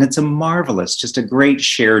practice with. And it's just a great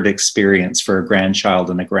shared experience for a grandchild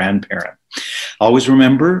and a grandparent. Always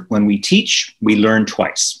remember, when we teach, we learn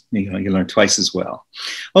twice. You learn twice as well.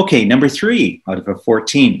 Okay, number 3 out of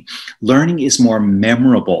 14. Learning is more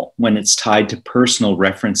memorable when it's tied to personal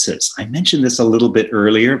references. I mentioned this a little bit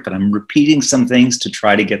earlier, but I'm repeating some things to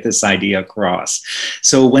try to get this idea across.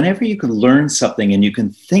 So whenever you can learn something and you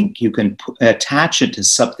can attach it to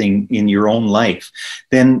something in your own life,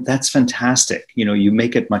 then that's fantastic. You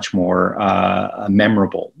make it much more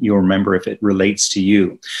memorable. You'll remember if it relates to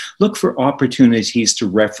you. Look for opportunities to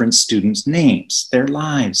reference students' names, their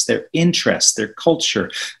lives, their interests, their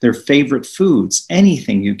culture, their favorite foods,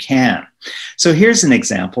 anything you can. So here's an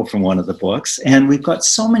example from one of the books, and we've got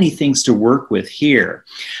so many things to work with here.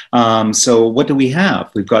 So what do we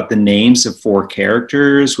have? We've got the names of 4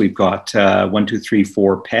 characters. We've got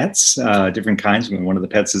 4 pets, different kinds. One of the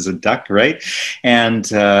pets is a duck, right? And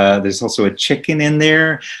there's also a chicken in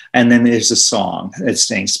there. And then there's a song. It's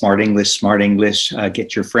saying, smart English,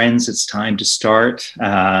 get your friends. It's time to start.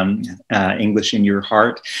 English in your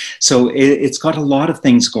heart. So it's got a lot of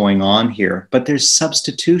things going on here, but there's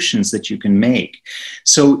substitutions that you can make.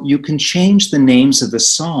 So you can change the names of the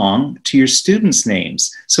song to your students'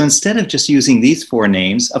 names. So instead of just using these 4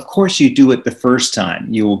 names, of course you do it the first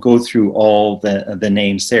time. You will go through all the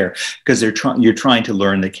names there because you're trying to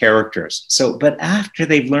learn the characters. So, but after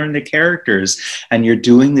they've learned the characters and you're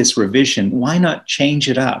doing this revision, why not change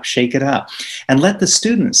it up, shake it up, and let the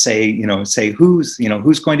students say who's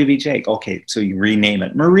going to be Jake? Okay, so you rename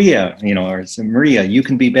it Maria, or Maria, you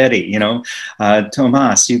can be Betty,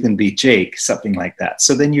 Tomas, you can be Jake, something like that.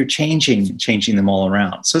 So then you're changing them all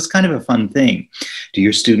around. So it's kind of a fun thing. Do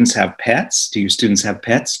your students have pets?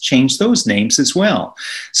 Change those names as well.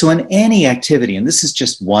 So in any activity, and this is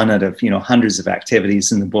just one out of hundreds of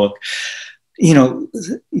activities in the book,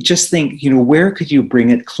 just think, where could you bring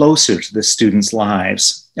it closer to the students'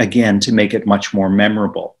 lives, again, to make it much more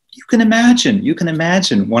memorable? You can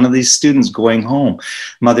imagine one of these students going home.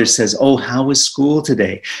 Mother says, oh, how was school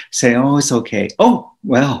today? Say, oh, it's okay. Oh,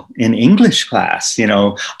 well, in English class,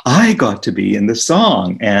 I got to be in the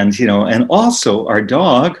song. And, and also our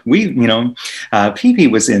dog, Pee-Pee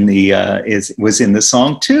was in the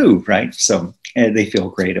song too, right? So they feel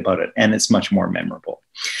great about it, and it's much more memorable.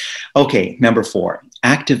 Okay, number 4,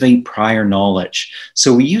 activate prior knowledge.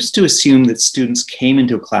 So we used to assume that students came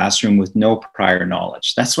into a classroom with no prior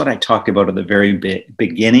knowledge. That's what I talked about at the very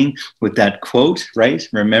beginning with that quote, right?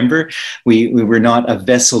 Remember, we were not a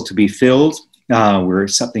vessel to be filled. We're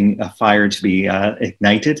a fire to be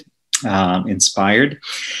ignited. Inspired.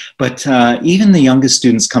 But even the youngest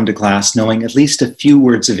students come to class knowing at least a few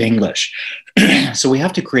words of English. So we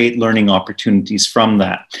have to create learning opportunities from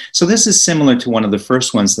that. So this is similar to one of the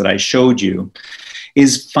first ones that I showed you,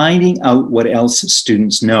 is finding out what else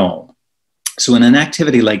students know. So in an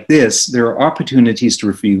activity like this, there are opportunities to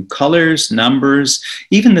review colors, numbers,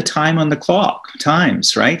 even the time on the clock,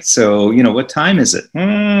 times, right? So, what time is it?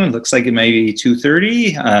 Looks like it may be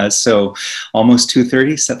 2:30, so almost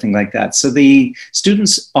 2:30, something like that. So the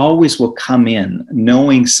students always will come in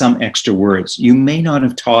knowing some extra words. You may not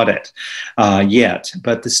have taught it yet,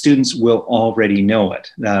 but the students will already know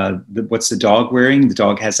it. What's the dog wearing? The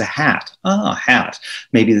dog has a hat. Hat.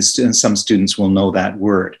 Maybe some students will know that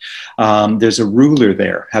word. There's a ruler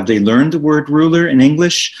there. Have they learned the word ruler in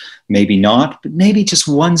English? Maybe not, but maybe just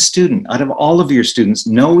one student out of all of your students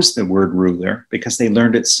knows the word ruler because they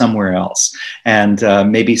learned it somewhere else. And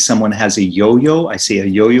maybe someone has a yo-yo. I see a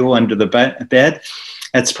yo-yo under the bed.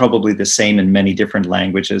 That's probably the same in many different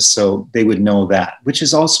languages, so they would know that, which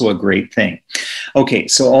is also a great thing. Okay,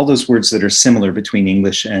 so all those words that are similar between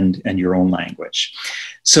English and your own language.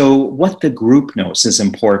 So what the group knows is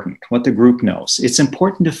important, what the group knows. It's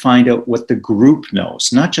important to find out what the group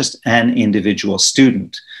knows, not just an individual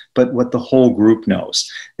student, but what the whole group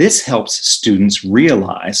knows. This helps students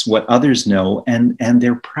realize what others know, and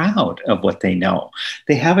they're proud of what they know.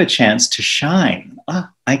 They have a chance to shine.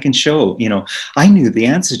 I can show, I knew the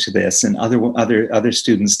answer to this and other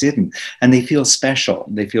students didn't. And they feel special,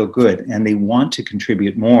 they feel good, and they want to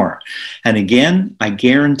contribute more. And again, I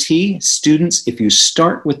guarantee students, if you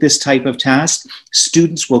start with this type of task,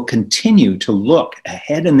 students will continue to look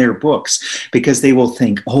ahead in their books because they will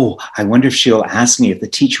think, oh, I wonder if she'll ask me, if the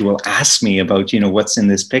teacher will ask me about, what's in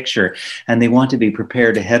this picture. And they want to be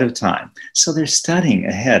prepared ahead of time. So they're studying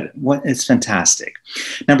ahead. It's fantastic.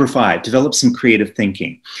 Number 5, develop some creative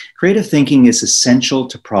thinking. Creative thinking is essential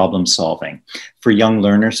to problem solving. For young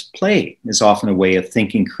learners, play is often a way of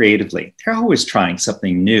thinking creatively. They're always trying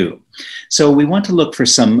something new. So we want to look for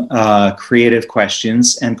some creative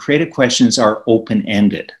questions, and creative questions are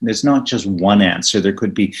open-ended. There's not just one answer. There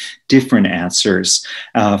could be different answers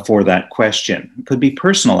for that question. It could be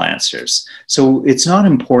personal answers. So it's not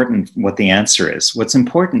important what the answer is. What's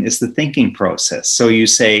important is the thinking process. So you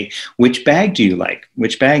say, which bag do you like?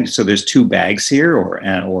 Which bag? So there's 2 bags here,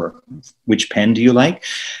 or which pen do you like?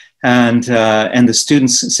 And the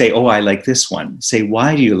students say, oh, I like this one. Say,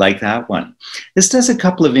 why do you like that one? This does a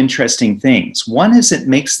couple of interesting things. One is it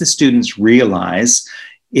makes the students realize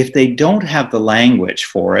if they don't have the language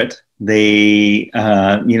for it, they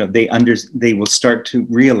will start to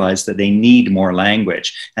realize that they need more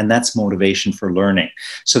language, and that's motivation for learning.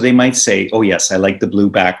 So they might say, oh yes, I like the blue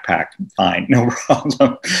backpack, fine, no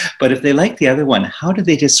problem. But if they like the other one, how do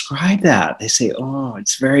they describe that? They say, oh,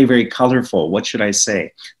 it's very, very colorful. What should I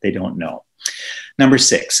say? They don't know. Number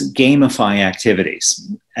 6, gamify activities.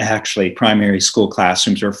 Actually, primary school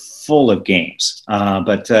classrooms are full of games,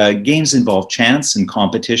 but games involve chance and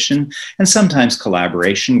competition and sometimes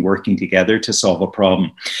collaboration, working together to solve a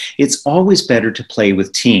problem. It's always better to play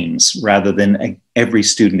with teams rather than every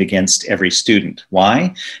student against every student.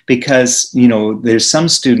 Why? Because, there's some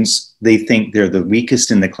students, they think they're the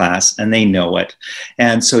weakest in the class and they know it.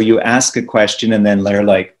 And so you ask a question and then they're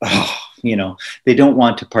like, oh, they don't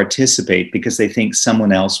want to participate because they think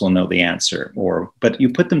someone else will know the answer. But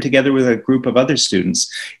you put them together with a group of other students,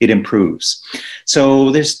 it improves.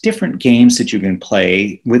 So there's different games that you can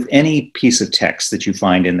play with any piece of text that you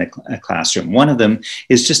find in the classroom. One of them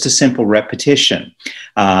is just a simple repetition.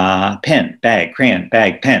 Pen, bag, crayon,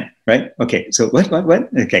 bag, pen. Right? Okay, so what?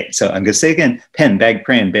 Okay, so I'm going to say again, pen, bag,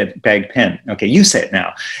 crayon, bag, pen. Okay, you say it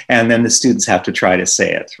now. And then the students have to try to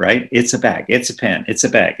say it, right? It's a bag, it's a pen, it's a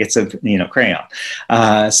bag, it's a crayon.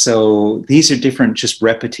 So these are different just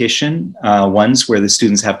repetition ones where the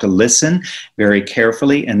students have to listen very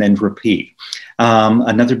carefully and then repeat.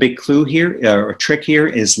 Another big clue here, or trick here,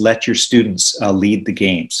 is let your students lead the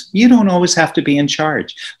games. You don't always have to be in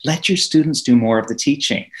charge. Let your students do more of the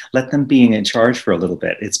teaching. Let them be in charge for a little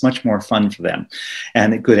bit. It's much more fun for them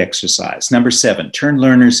and a good exercise. Number 7, turn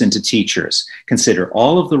learners into teachers. Consider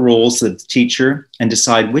all of the roles of the teacher and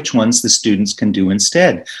decide which ones the students can do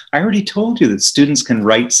instead. I already told you that students can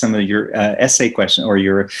write some of your essay questions or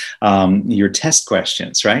your test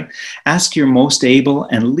questions, right? Ask your most able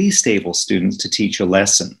and least able students to teach a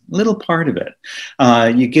lesson, a little part of it.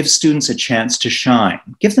 You give students a chance to shine.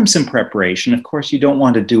 Give them some preparation. Of course, you don't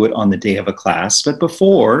want to do it on the day of a class, but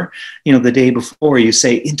before, the day before, you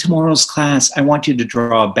say, in tomorrow's class, I want you to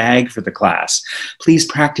draw a bag for the class. Please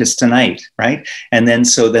practice tonight, right? And then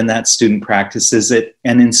that student practices it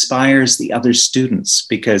and inspires the other students,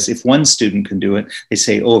 because if one student can do it, they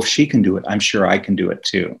say, oh, if she can do it, I'm sure I can do it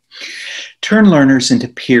too. Turn learners into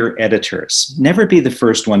peer editors. Never be the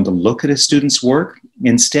first one to look at a student's work.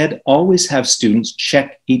 Instead, always have students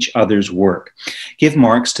check each other's work. Give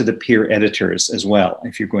marks to the peer editors as well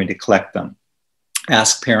if you're going to collect them.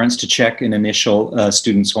 Ask parents to check an initial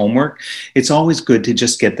student's homework. It's always good to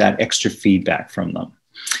just get that extra feedback from them.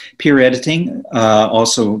 Peer editing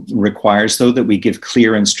also requires, though, that we give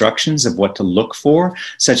clear instructions of what to look for,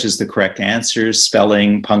 such as the correct answers,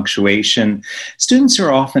 spelling, punctuation. Students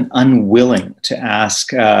are often unwilling to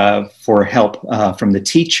ask for help from the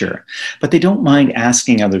teacher, but they don't mind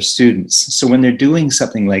asking other students. So when they're doing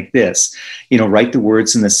something like this, write the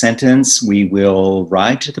words in the sentence: we will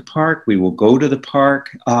ride to the park, we will go to the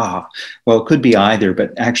park. Well, it could be either,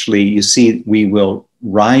 but actually, you see, we will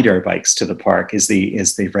ride our bikes to the park is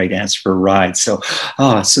the right answer for ride. So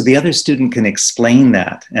the other student can explain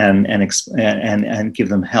that and give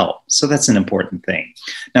them help. So that's an important thing.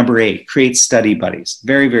 Number 8, create study buddies.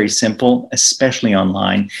 Very, very simple, especially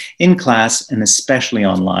online. In class and especially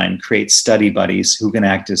online, create study buddies who can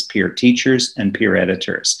act as peer teachers and peer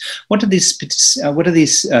editors. What do these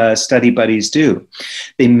study buddies do?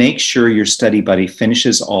 They make sure your study buddy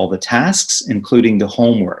finishes all the tasks, including the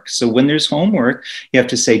homework. So when there's homework, you have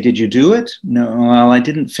to say, did you do it? No, well, I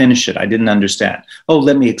didn't finish it. I didn't understand. Oh,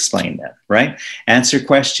 let me explain that, right? Answer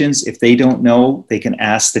questions. If they don't know, they can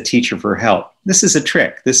ask the teacher for help. This is a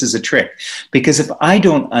trick. This is a trick. Because if I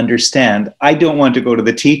don't understand, I don't want to go to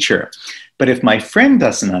the teacher. But if my friend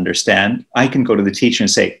doesn't understand, I can go to the teacher and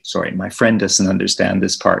say, sorry, my friend doesn't understand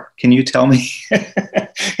this part. Can you tell me?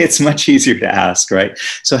 It's much easier to ask, right?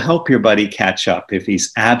 So help your buddy catch up if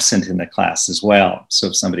he's absent in the class as well. So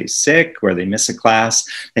if somebody's sick or they miss a class,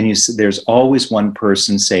 then there's always one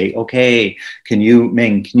person say, okay,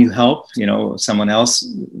 Ming, can you help, someone else,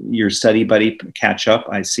 your study buddy, catch up?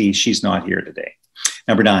 I see she's not here today.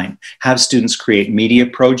 Number 9, have students create media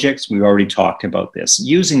projects. We already talked about this.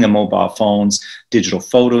 Using the mobile phones, digital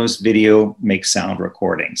photos, video, make sound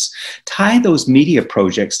recordings. Tie those media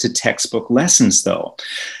projects to textbook lessons, though.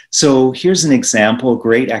 So here's an example,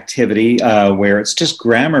 great activity where it's just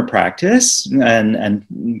grammar practice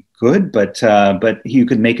and good, but you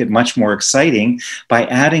could make it much more exciting by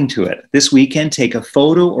adding to it. This weekend, take a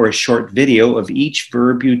photo or a short video of each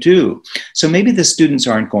verb you do. So maybe the students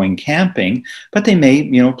aren't going camping, but they may,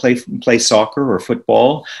 play soccer or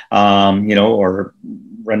football, or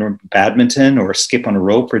run badminton or skip on a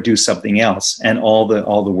rope or do something else, and all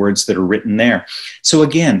the words that are written there. So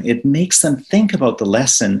again, it makes them think about the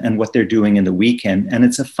lesson and what they're doing in the weekend, and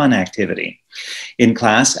it's a fun activity. In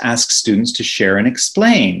class, ask students to share and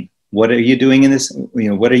explain. What are you doing in this?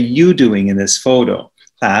 What are you doing in this photo?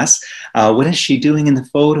 Class, what is she doing in the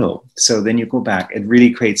photo? So then you go back. It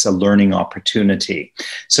really creates a learning opportunity.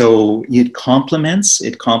 So it complements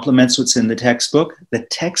what's in the textbook. The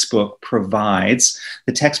textbook provides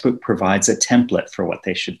a template for what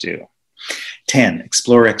they should do. 10,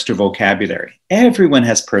 explore extra vocabulary. Everyone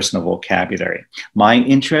has personal vocabulary. My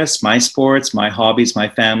interests, my sports, my hobbies, my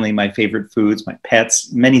family, my favorite foods, my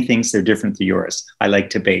pets, many things, they're different to yours. I like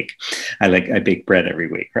to bake. I bake bread every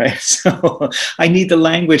week, right? So I need the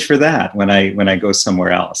language for that when I go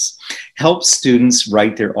somewhere else. Help students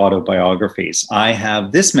write their autobiographies. I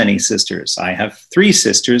have this many sisters. I have 3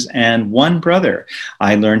 sisters and 1 brother.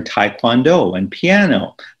 I learned Taekwondo and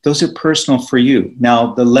piano. Those are personal for you.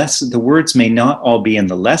 Now, the words may not all be in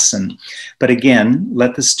the lesson, but again,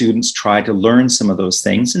 let the students try to learn some of those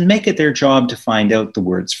things and make it their job to find out the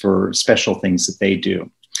words for special things that they do.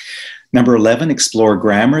 Number 11, explore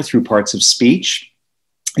grammar through parts of speech.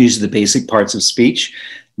 These are the basic parts of speech.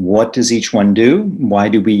 What does each one do? Why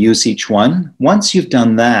do we use each one? Once you've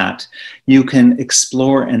done that, you can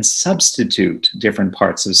explore and substitute different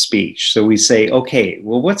parts of speech. So we say, okay,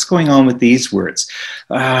 well, what's going on with these words?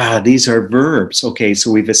 These are verbs. Okay, so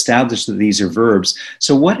we've established that these are verbs.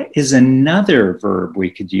 So what is another verb we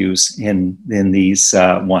could use in these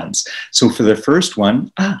ones? So for the first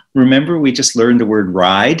one, remember we just learned the word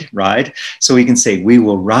ride. So we can say, we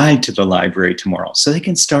will ride to the library tomorrow. So they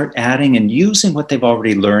can start adding and using what they've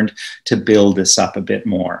already learned to build this up a bit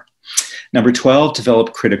more. Number 12,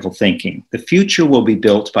 develop critical thinking. The future will be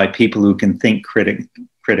built by people who can think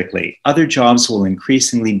critically. Other jobs will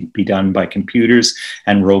increasingly be done by computers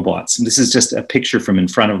and robots. And this is just a picture from in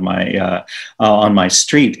front of my, on my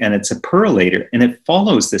street, and it's a percolator, and it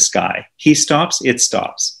follows this guy. He stops, it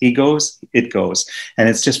stops. He goes, it goes. And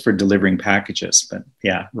it's just for delivering packages, but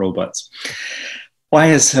yeah, robots.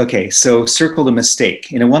 So circle the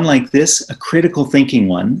mistake. In a one like this, a critical thinking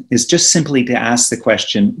one is just simply to ask the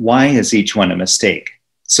question, why is each one a mistake?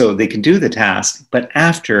 So they can do the task, but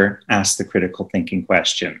after, ask the critical thinking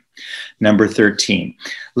question. Number 13,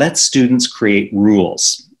 let students create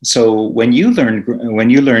rules. So when you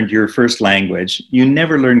learned your first language, you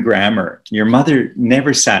never learned grammar. Your mother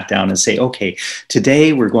never sat down and say, okay,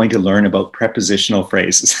 today we're going to learn about prepositional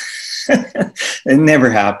phrases. It never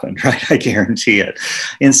happened, right? I guarantee it.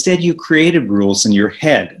 Instead, you created rules in your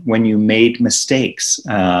head when you made mistakes,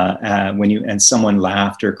 and someone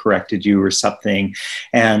laughed or corrected you or something.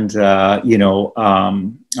 And I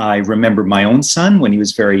remember my own son when he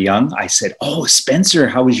was very young. I said, "Oh, Spencer,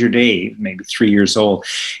 how was your day?" Maybe 3 years old.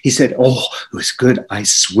 He said, "Oh, it was good. I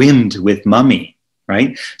swimmed with Mummy."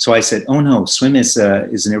 Right? So I said, "Oh no, swim is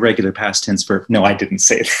an irregular past tense verb." No, I didn't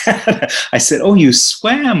say that. I said, "Oh, you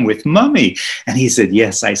swam with Mummy." And he said,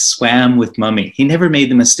 "Yes, I swam with Mummy." He never made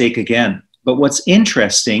the mistake again. But what's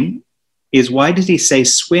interesting is, why did he say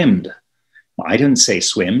swimmed? Well, I didn't say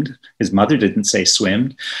swimmed. His mother didn't say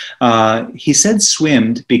swimmed. He said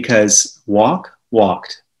swimmed because walk,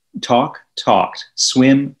 walked, talk, talked,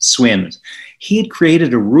 swim, swimmed. He had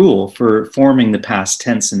created a rule for forming the past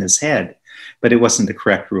tense in his head, but it wasn't the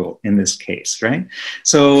correct rule in this case, right?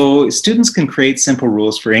 So students can create simple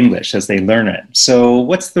rules for English as they learn it. So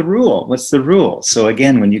what's the rule? What's the rule? So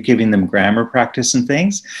again, when you're giving them grammar practice and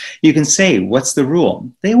things, you can say, what's the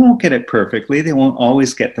rule? They won't get it perfectly. They won't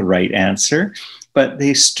always get the right answer, but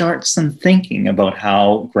they start some thinking about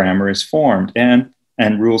how grammar is formed and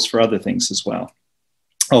rules for other things as well.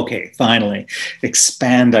 Okay, finally,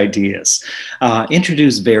 expand ideas.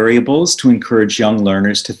 Introduce variables to encourage young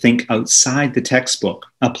learners to think outside the textbook,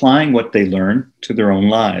 applying what they learn to their own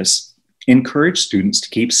lives. Encourage students to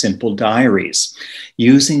keep simple diaries,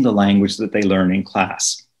 using the language that they learn in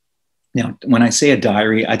class. Now, when I say a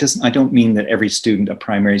diary, I don't mean that every student, a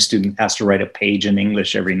primary student, has to write a page in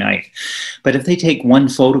English every night. But if they take one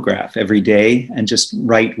photograph every day and just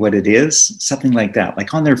write what it is, something like that,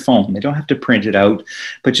 like on their phone, they don't have to print it out,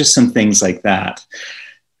 but just some things like that.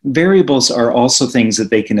 Variables are also things that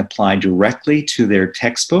they can apply directly to their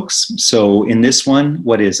textbooks. So in this one,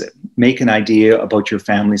 what is it? Make an idea about your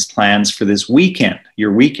family's plans for this weekend,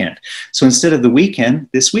 your weekend. So instead of the weekend,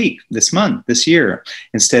 this week, this month, this year,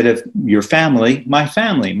 instead of your family, my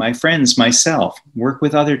friends, myself, work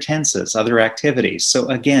with other tenses, other activities. So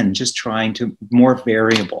again, just trying to more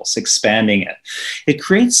variables, expanding it. It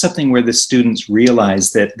creates something where the students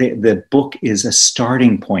realize that the book is a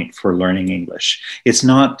starting point for learning English. It's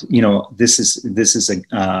not, this is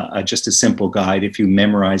just a simple guide. If you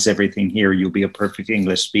memorize everything here, you'll be a perfect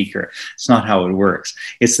English speaker. It's not how it works.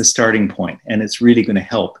 It's the starting point, and it's really going to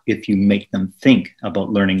help if you make them think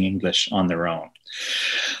about learning English on their own.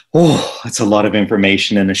 Oh, that's a lot of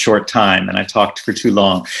information in a short time, and I talked for too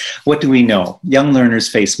long. What do we know? Young learners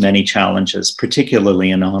face many challenges,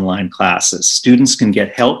 particularly in online classes. Students can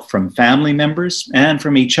get help from family members and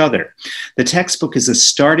from each other. The textbook is a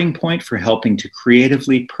starting point for helping to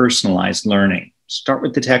creatively personalize learning. Start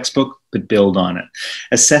with the textbook, but build on it.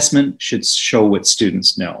 Assessment should show what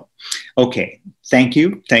students know. Okay, thank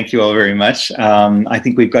you. Thank you all very much. I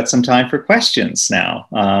think we've got some time for questions now.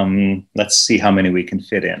 Let's see how many we can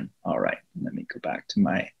fit in. All right, let me go back to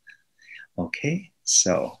my, okay,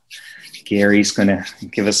 so Gary's gonna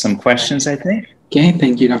give us some questions, I think. Okay,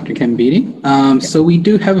 thank you, Dr. Ken Beatty. So we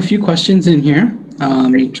do have a few questions in here.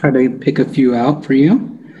 Try to pick a few out for you.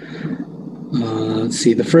 Let's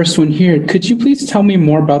see, the first one here. Could you please tell me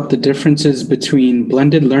more about the differences between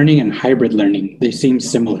blended learning and hybrid learning? They seem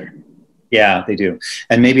similar. Yeah, they do.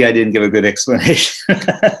 And maybe I didn't give a good explanation.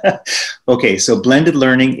 Okay, so blended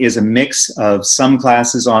learning is a mix of some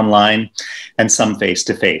classes online and some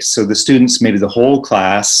face-to-face. So the students, maybe the whole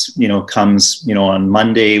class, comes, on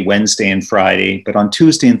Monday, Wednesday, and Friday, but on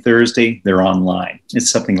Tuesday and Thursday, they're online.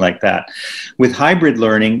 It's something like that. With hybrid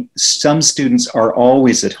learning, some students are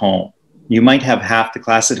always at home. You might have half the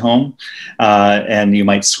class at home, and you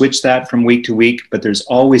might switch that from week to week, but there's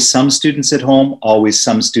always some students at home, always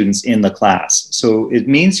some students in the class. So it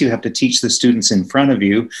means you have to teach the students in front of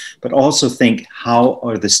you, but also think, how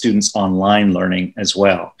are the students online learning as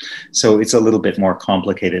well? So it's a little bit more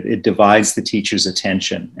complicated. It divides the teacher's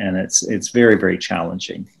attention, and it's very, very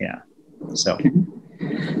challenging. Yeah. So.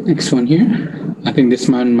 Next one here. I think this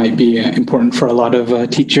one might be important for a lot of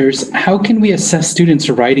teachers. How can we assess students'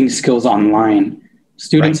 writing skills online?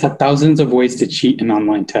 Students have thousands of ways to cheat in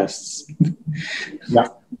online tests. Yeah,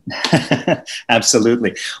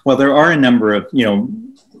 absolutely. Well, there are a number of,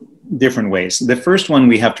 different ways. The first one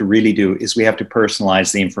we have to really do is we have to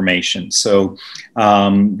personalize the information. So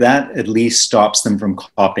that at least stops them from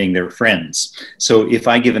copying their friends. So if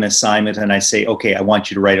I give an assignment and I say, okay, I want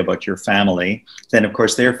you to write about your family, then of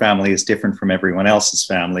course their family is different from everyone else's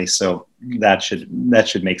family. So that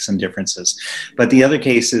should make some differences. But the other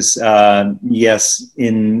cases, yes,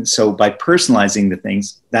 so by personalizing the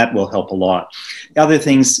things, that will help a lot. The other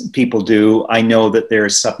things people do, I know that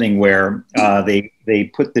there's something where they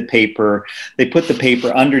put the paper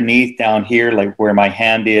underneath down here, like where my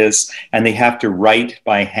hand is, and they have to write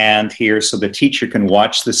by hand here so the teacher can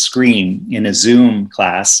watch the screen in a Zoom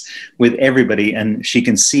class with everybody, and she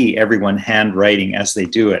can see everyone handwriting as they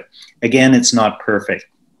do it. Again, it's not perfect.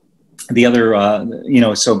 The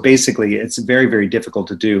other, so basically it's very, very difficult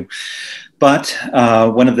to do. But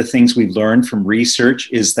one of the things we've learned from research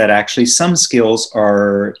is that actually some skills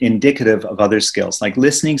are indicative of other skills. Like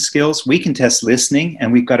listening skills, we can test listening,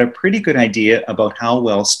 and we've got a pretty good idea about how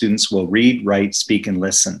well students will read, write, speak, and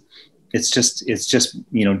listen. It's just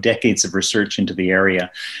decades of research into the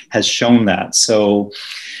area has shown that. So,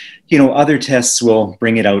 other tests will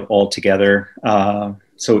bring it out altogether.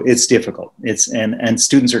 So it's difficult. And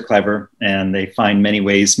students are clever, and they find many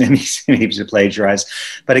ways to plagiarize.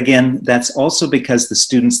 But again, that's also because the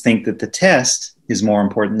students think that the test is more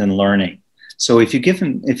important than learning. So if you give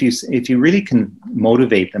them, if you really can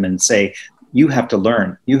motivate them and say, you have to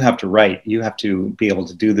learn, you have to write, you have to be able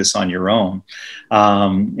to do this on your own,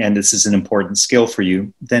 and this is an important skill for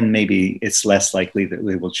you, then maybe it's less likely that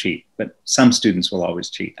they will cheat. But some students will always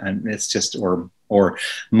cheat, and it's just, or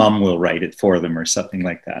mom will write it for them or something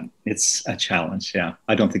like that. It's a challenge, yeah.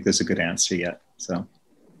 I don't think there's a good answer yet, so.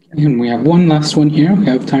 And we have one last one here we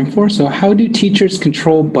have time for. So how do teachers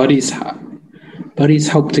control buddies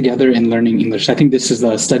help together in learning English? I think this is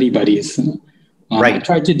the study buddies. Right. I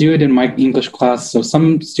tried to do it in my English class. So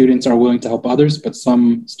some students are willing to help others, but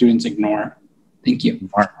some students ignore. Thank you.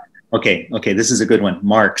 Okay, this is a good one.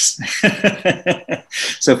 Marks.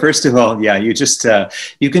 So first of all, yeah, you just,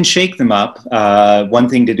 you can shake them up. One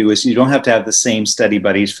thing to do is you don't have to have the same study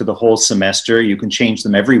buddies for the whole semester. You can change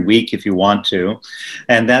them every week if you want to.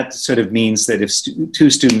 And that sort of means that if two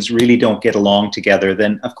students really don't get along together,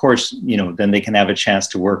 then of course, then they can have a chance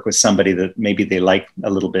to work with somebody that maybe they like a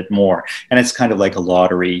little bit more. And it's kind of like a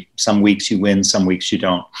lottery. Some weeks you win, some weeks you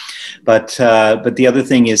don't. But the other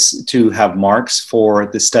thing is to have marks for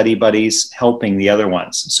the study buddies helping the other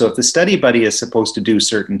ones. So if the study buddy is supposed to do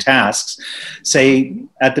certain tasks, say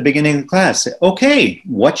at the beginning of the class, okay,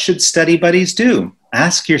 what should study buddies do?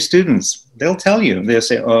 Ask your students. They'll tell you. They'll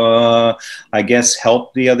say, I guess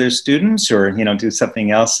help the other students, or do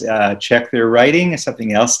something else, check their writing or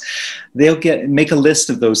something else. They'll make a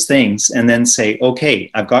list of those things and then say,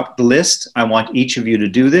 okay, I've got the list. I want each of you to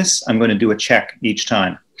do this. I'm going to do a check each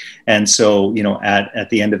time. And so, at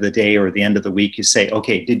the end of the day or the end of the week, you say,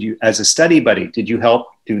 okay, did you, as a study buddy, did you help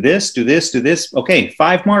do this, do this, do this? Okay,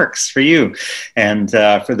 5 marks for you. And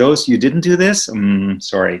for those you didn't do this,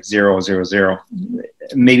 sorry, 0, 0, 0.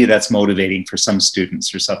 Maybe that's motivating for some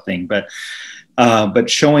students or something. But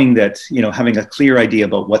showing that, having a clear idea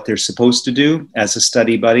about what they're supposed to do as a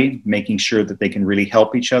study buddy, making sure that they can really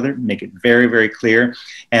help each other, make it very, very clear,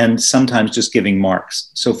 and sometimes just giving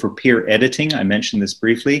marks. So for peer editing, I mentioned this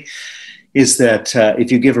briefly, is that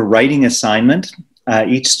if you give a writing assignment,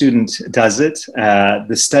 each student does it.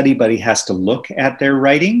 The study buddy has to look at their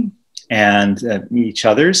writing and each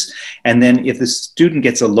other's. And then if the student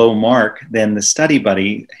gets a low mark, then the study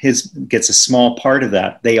buddy, gets a small part of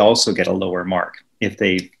that. They also get a lower mark if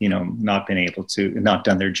they've, not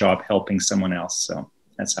done their job helping someone else. So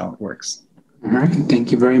that's how it works. All right.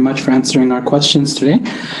 Thank you very much for answering our questions today.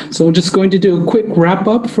 So I'm just going to do a quick wrap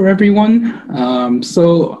up for everyone.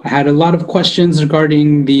 So I had a lot of questions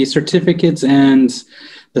regarding the certificates and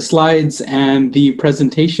the slides and the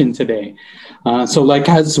presentation today. So like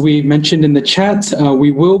as we mentioned in the chat,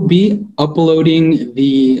 we will be uploading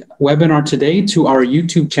the webinar today to our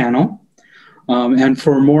YouTube channel. And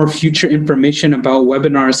for more future information about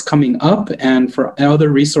webinars coming up and for other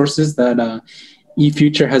resources that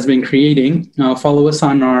eFuture has been creating, follow us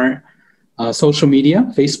on our social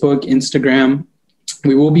media, Facebook, Instagram.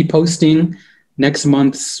 We will be posting next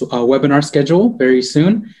month's webinar schedule very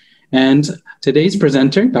soon. And today's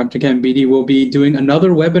presenter, Dr. Ken Beatty, will be doing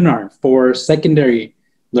another webinar for secondary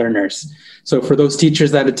learners. So for those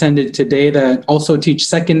teachers that attended today that also teach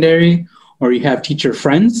secondary, or you have teacher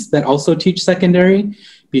friends that also teach secondary,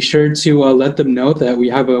 be sure to let them know that we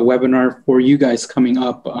have a webinar for you guys coming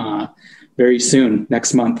up very soon,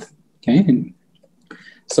 next month. Okay. And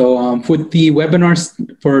so with the webinars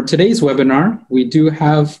for today's webinar, we do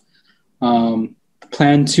have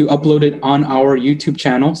plan to upload it on our YouTube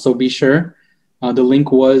channel. So be sure, the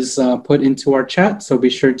link was put into our chat. So be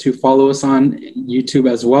sure to follow us on YouTube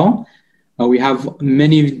as well. We have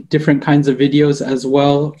many different kinds of videos as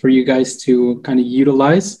well for you guys to kind of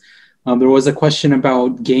utilize. There was a question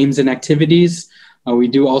about games and activities. We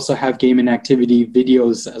do also have game and activity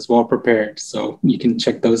videos as well prepared, so you can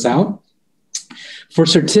check those out. For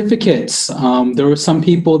certificates, there were some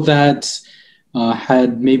people that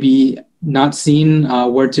had maybe not seen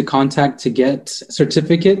where to contact to get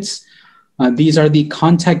certificates. These are the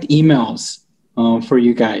contact emails for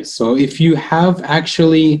you guys. So if you have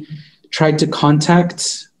actually tried to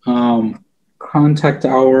contact our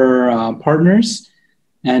partners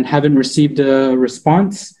and haven't received a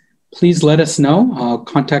response, please let us know.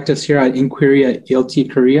 Contact us here at inquiry@ELT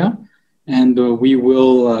Korea, and we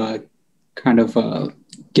will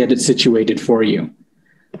get it situated for you.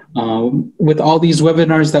 With all these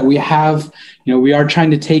webinars that we have, we are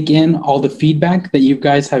trying to take in all the feedback that you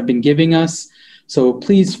guys have been giving us. So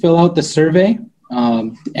please fill out the survey,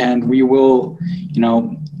 and we will,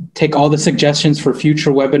 take all the suggestions for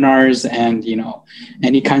future webinars and,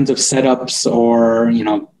 any kinds of setups or,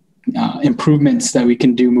 improvements that we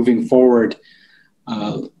can do moving forward.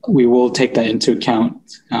 We will take that into account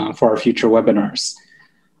for our future webinars.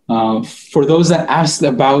 For those that asked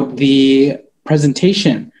about the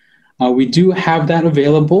presentation, we do have that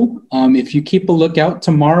available. If you keep a lookout,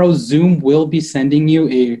 tomorrow Zoom will be sending you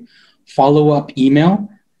a follow-up email.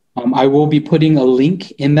 I will be putting a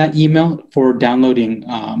link in that email for downloading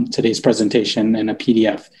today's presentation in a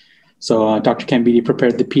PDF. So Dr. Ken Beatty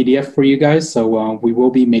prepared the PDF for you guys, so we will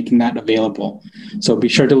be making that available. So be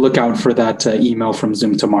sure to look out for that email from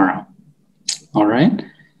Zoom tomorrow. All right.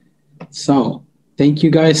 So thank you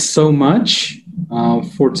guys so much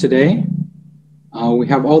for today. We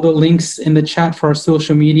have all the links in the chat for our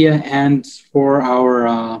social media and for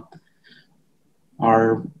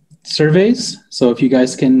our surveys. So if you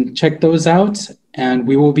guys can check those out, and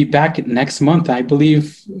we will be back next month. I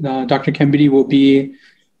believe Dr. Ken Beatty will be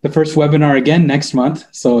the first webinar again next month.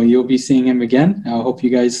 So you'll be seeing him again. I hope you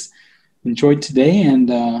guys enjoyed today, and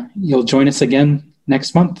you'll join us again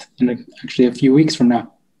next month, in actually a few weeks from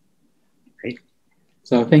now. Great.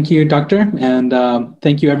 So thank you, Doctor, and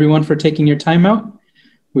thank you everyone for taking your time out.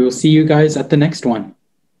 We will see you guys at the next one.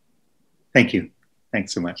 Thank you.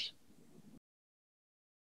 Thanks so much.